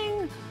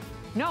morning?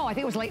 No, I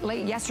think it was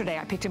late yesterday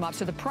I picked him up.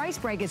 So the price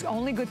break is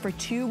only good for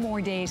 2 more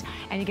days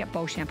and you get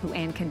both shampoo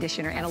and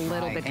conditioner and a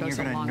little bit goes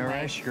a long way. And you're gonna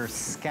nourish your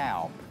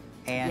scalp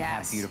and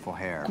have beautiful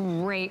hair.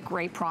 Great,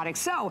 great product.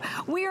 So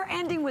we are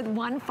ending with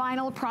one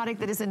final product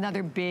that is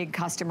another big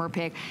customer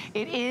pick.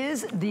 It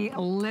is the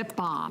lip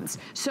balms.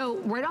 So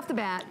right off the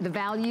bat, the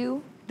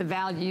value,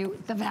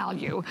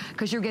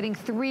 because you're getting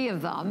 3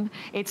 of them.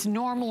 It's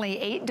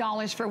normally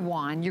 $8 for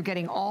one. You're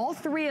getting all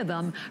 3 of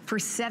them for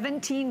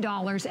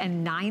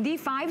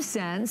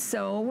 $17.95.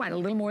 So right, a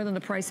little more than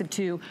the price of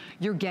 2.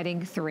 You're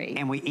getting 3.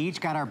 And we each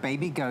got our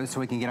baby goat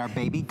so we can get our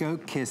baby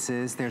goat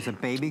kisses. There's a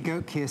baby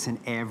goat kiss in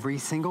every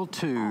single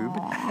tube.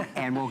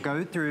 And we'll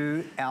go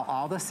through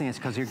all the scents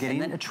because you're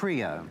getting a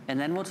trio. And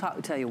then we'll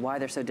tell you why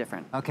they're so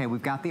different. Okay,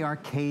 we've got the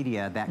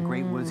Arcadia, that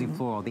great woodsy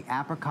floral. The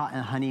apricot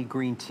and honey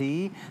green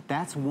tea,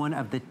 that's one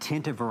of the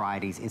tinted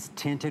varieties. It's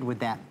tinted with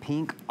that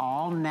pink,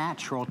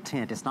 all-natural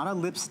tint. It's not a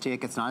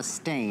lipstick, it's not a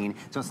stain,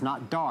 so it's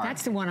not dark.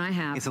 That's the one I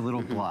have. It's a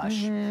little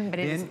blush. But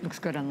it looks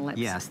good on the lips.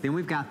 Yes, then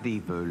we've got the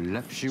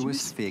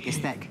voluptuous fig. It's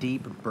that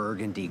deep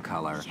burgundy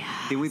color.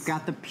 Then we've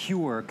got the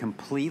pure,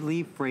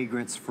 completely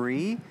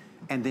fragrance-free.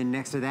 And then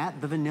next to that,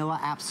 the vanilla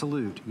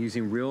absolute,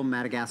 using real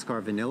Madagascar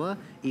vanilla,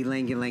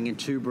 ylang ylang and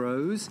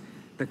tuberose.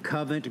 The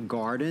Covent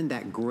Garden,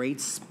 that great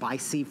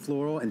spicy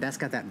floral, and that's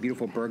got that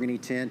beautiful burgundy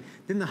tint.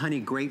 Then the honey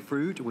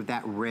grapefruit with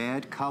that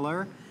red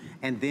color.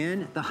 And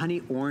then the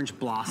honey orange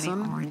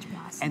blossom.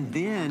 And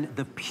then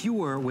the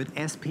pure with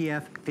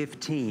SPF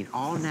 15,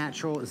 all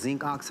natural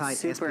zinc oxide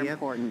Super SPF.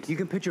 important. You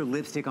can put your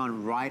lipstick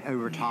on right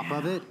over top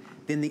of it.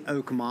 Then the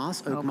oak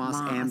moss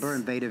amber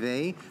and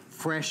vetiver,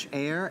 fresh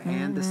air,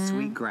 and the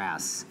sweet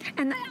grass.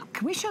 And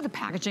can we show the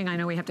packaging? I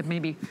know we have to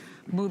maybe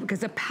move because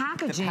the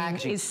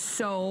packaging is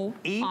so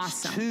awesome.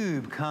 Each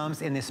tube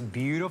comes in this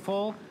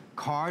beautiful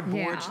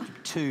cardboard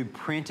tube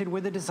printed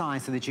with a design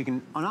so that you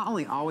can not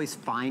only always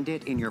find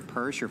it in your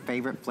purse, your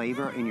favorite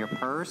flavor in your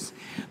purse,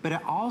 but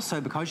it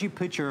also, because you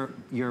put your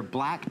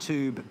black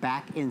tube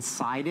back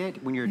inside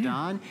it when you're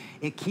done,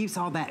 it keeps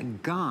all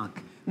that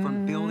gunk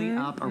from building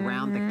up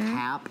around the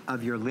cap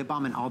of your lip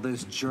balm and all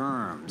those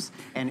germs.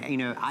 And you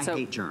know, I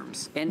hate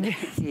germs. And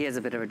he is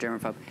a bit of a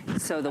germaphobe.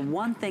 So the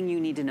one thing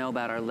you need to know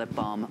about our lip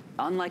balm,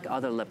 unlike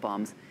other lip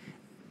balms,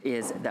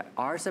 is that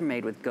ours are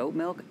made with goat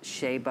milk,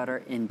 shea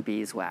butter, and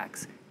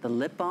beeswax. The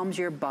lip balms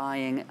you're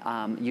buying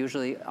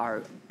usually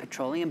are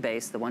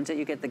petroleum-based. The ones that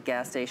you get at the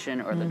gas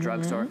station or the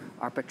drugstore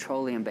are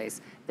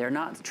petroleum-based. They're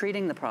not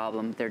treating the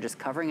problem, they're just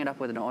covering it up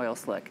with an oil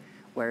slick.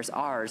 Whereas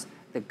ours,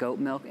 the goat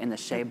milk and the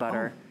shea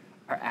butter,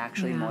 are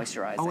actually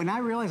moisturizing. Oh, and I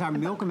realize our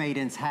Milk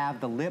Maidens have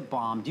the lip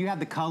balm. Do you have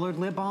the colored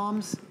lip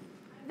balms?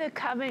 The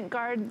Covent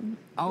Garden.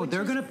 Oh,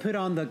 they're gonna put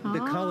on the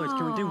colors.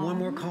 Can we do one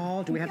more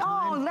call? Do we have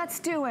time? Oh, let's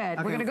do it.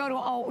 Okay. We're gonna go to,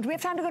 do we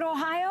have time to go to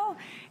Ohio?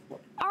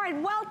 All right,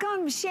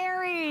 welcome,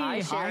 Sherry.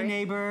 Hi, Sherry. Hi,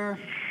 neighbor.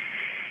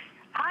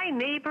 Hi,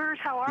 neighbors.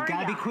 How are you? You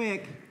gotta be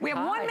quick. We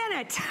have 1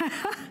 minute.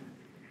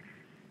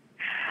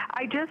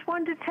 I just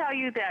wanted to tell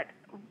you that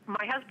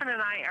my husband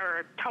and I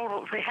are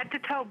total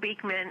head-to-toe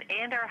Beekman,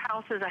 and our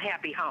house is a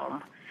happy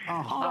home.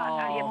 Oh. But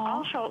I have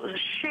also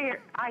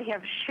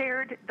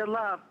shared the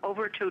love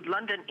over to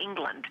London,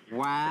 England.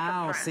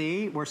 Wow,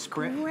 see, we're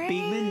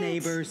Beekman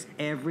neighbors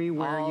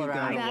everywhere you go.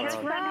 That's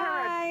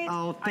right.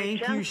 Oh,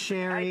 thank you,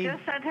 Sherry. I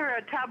just sent her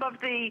a tub of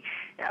the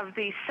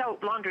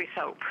soap, laundry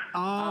soap.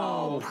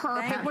 Oh,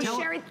 perfect. Well,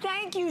 Sherry,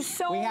 thank you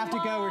so much. We have to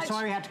go. We're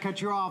sorry we have to cut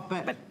you off,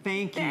 but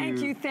thank you. Thank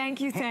you,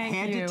 thank you, thank you.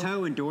 Head to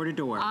toe and door to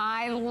door.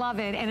 I love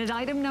it. And at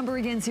item number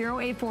again,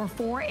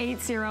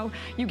 084480.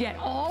 You get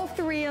all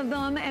 3 of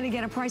them, and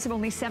again, a price of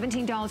only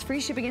 $17, free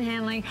shipping and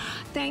handling.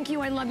 Thank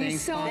you. I love you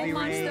so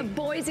much. The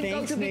boys and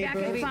girls will be back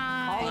at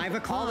 5. 5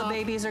 o'clock. All the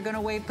babies are going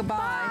to wave goodbye.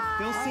 Bye.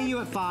 They'll see you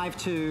at 5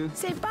 too.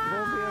 Say bye.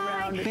 We'll be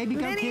around. Baby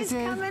go Minnie's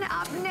kisses. coming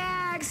up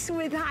next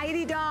with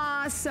Heidi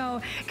Doss.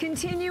 So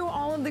continue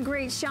all of the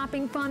great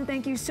shopping fun.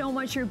 Thank you so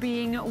much for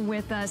being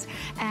with us.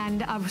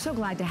 And I'm so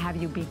glad to have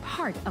you be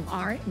part of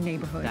our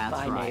neighborhood.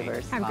 That's right.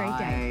 Neighbors. Have a great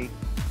day.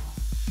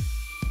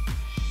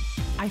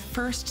 I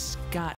first got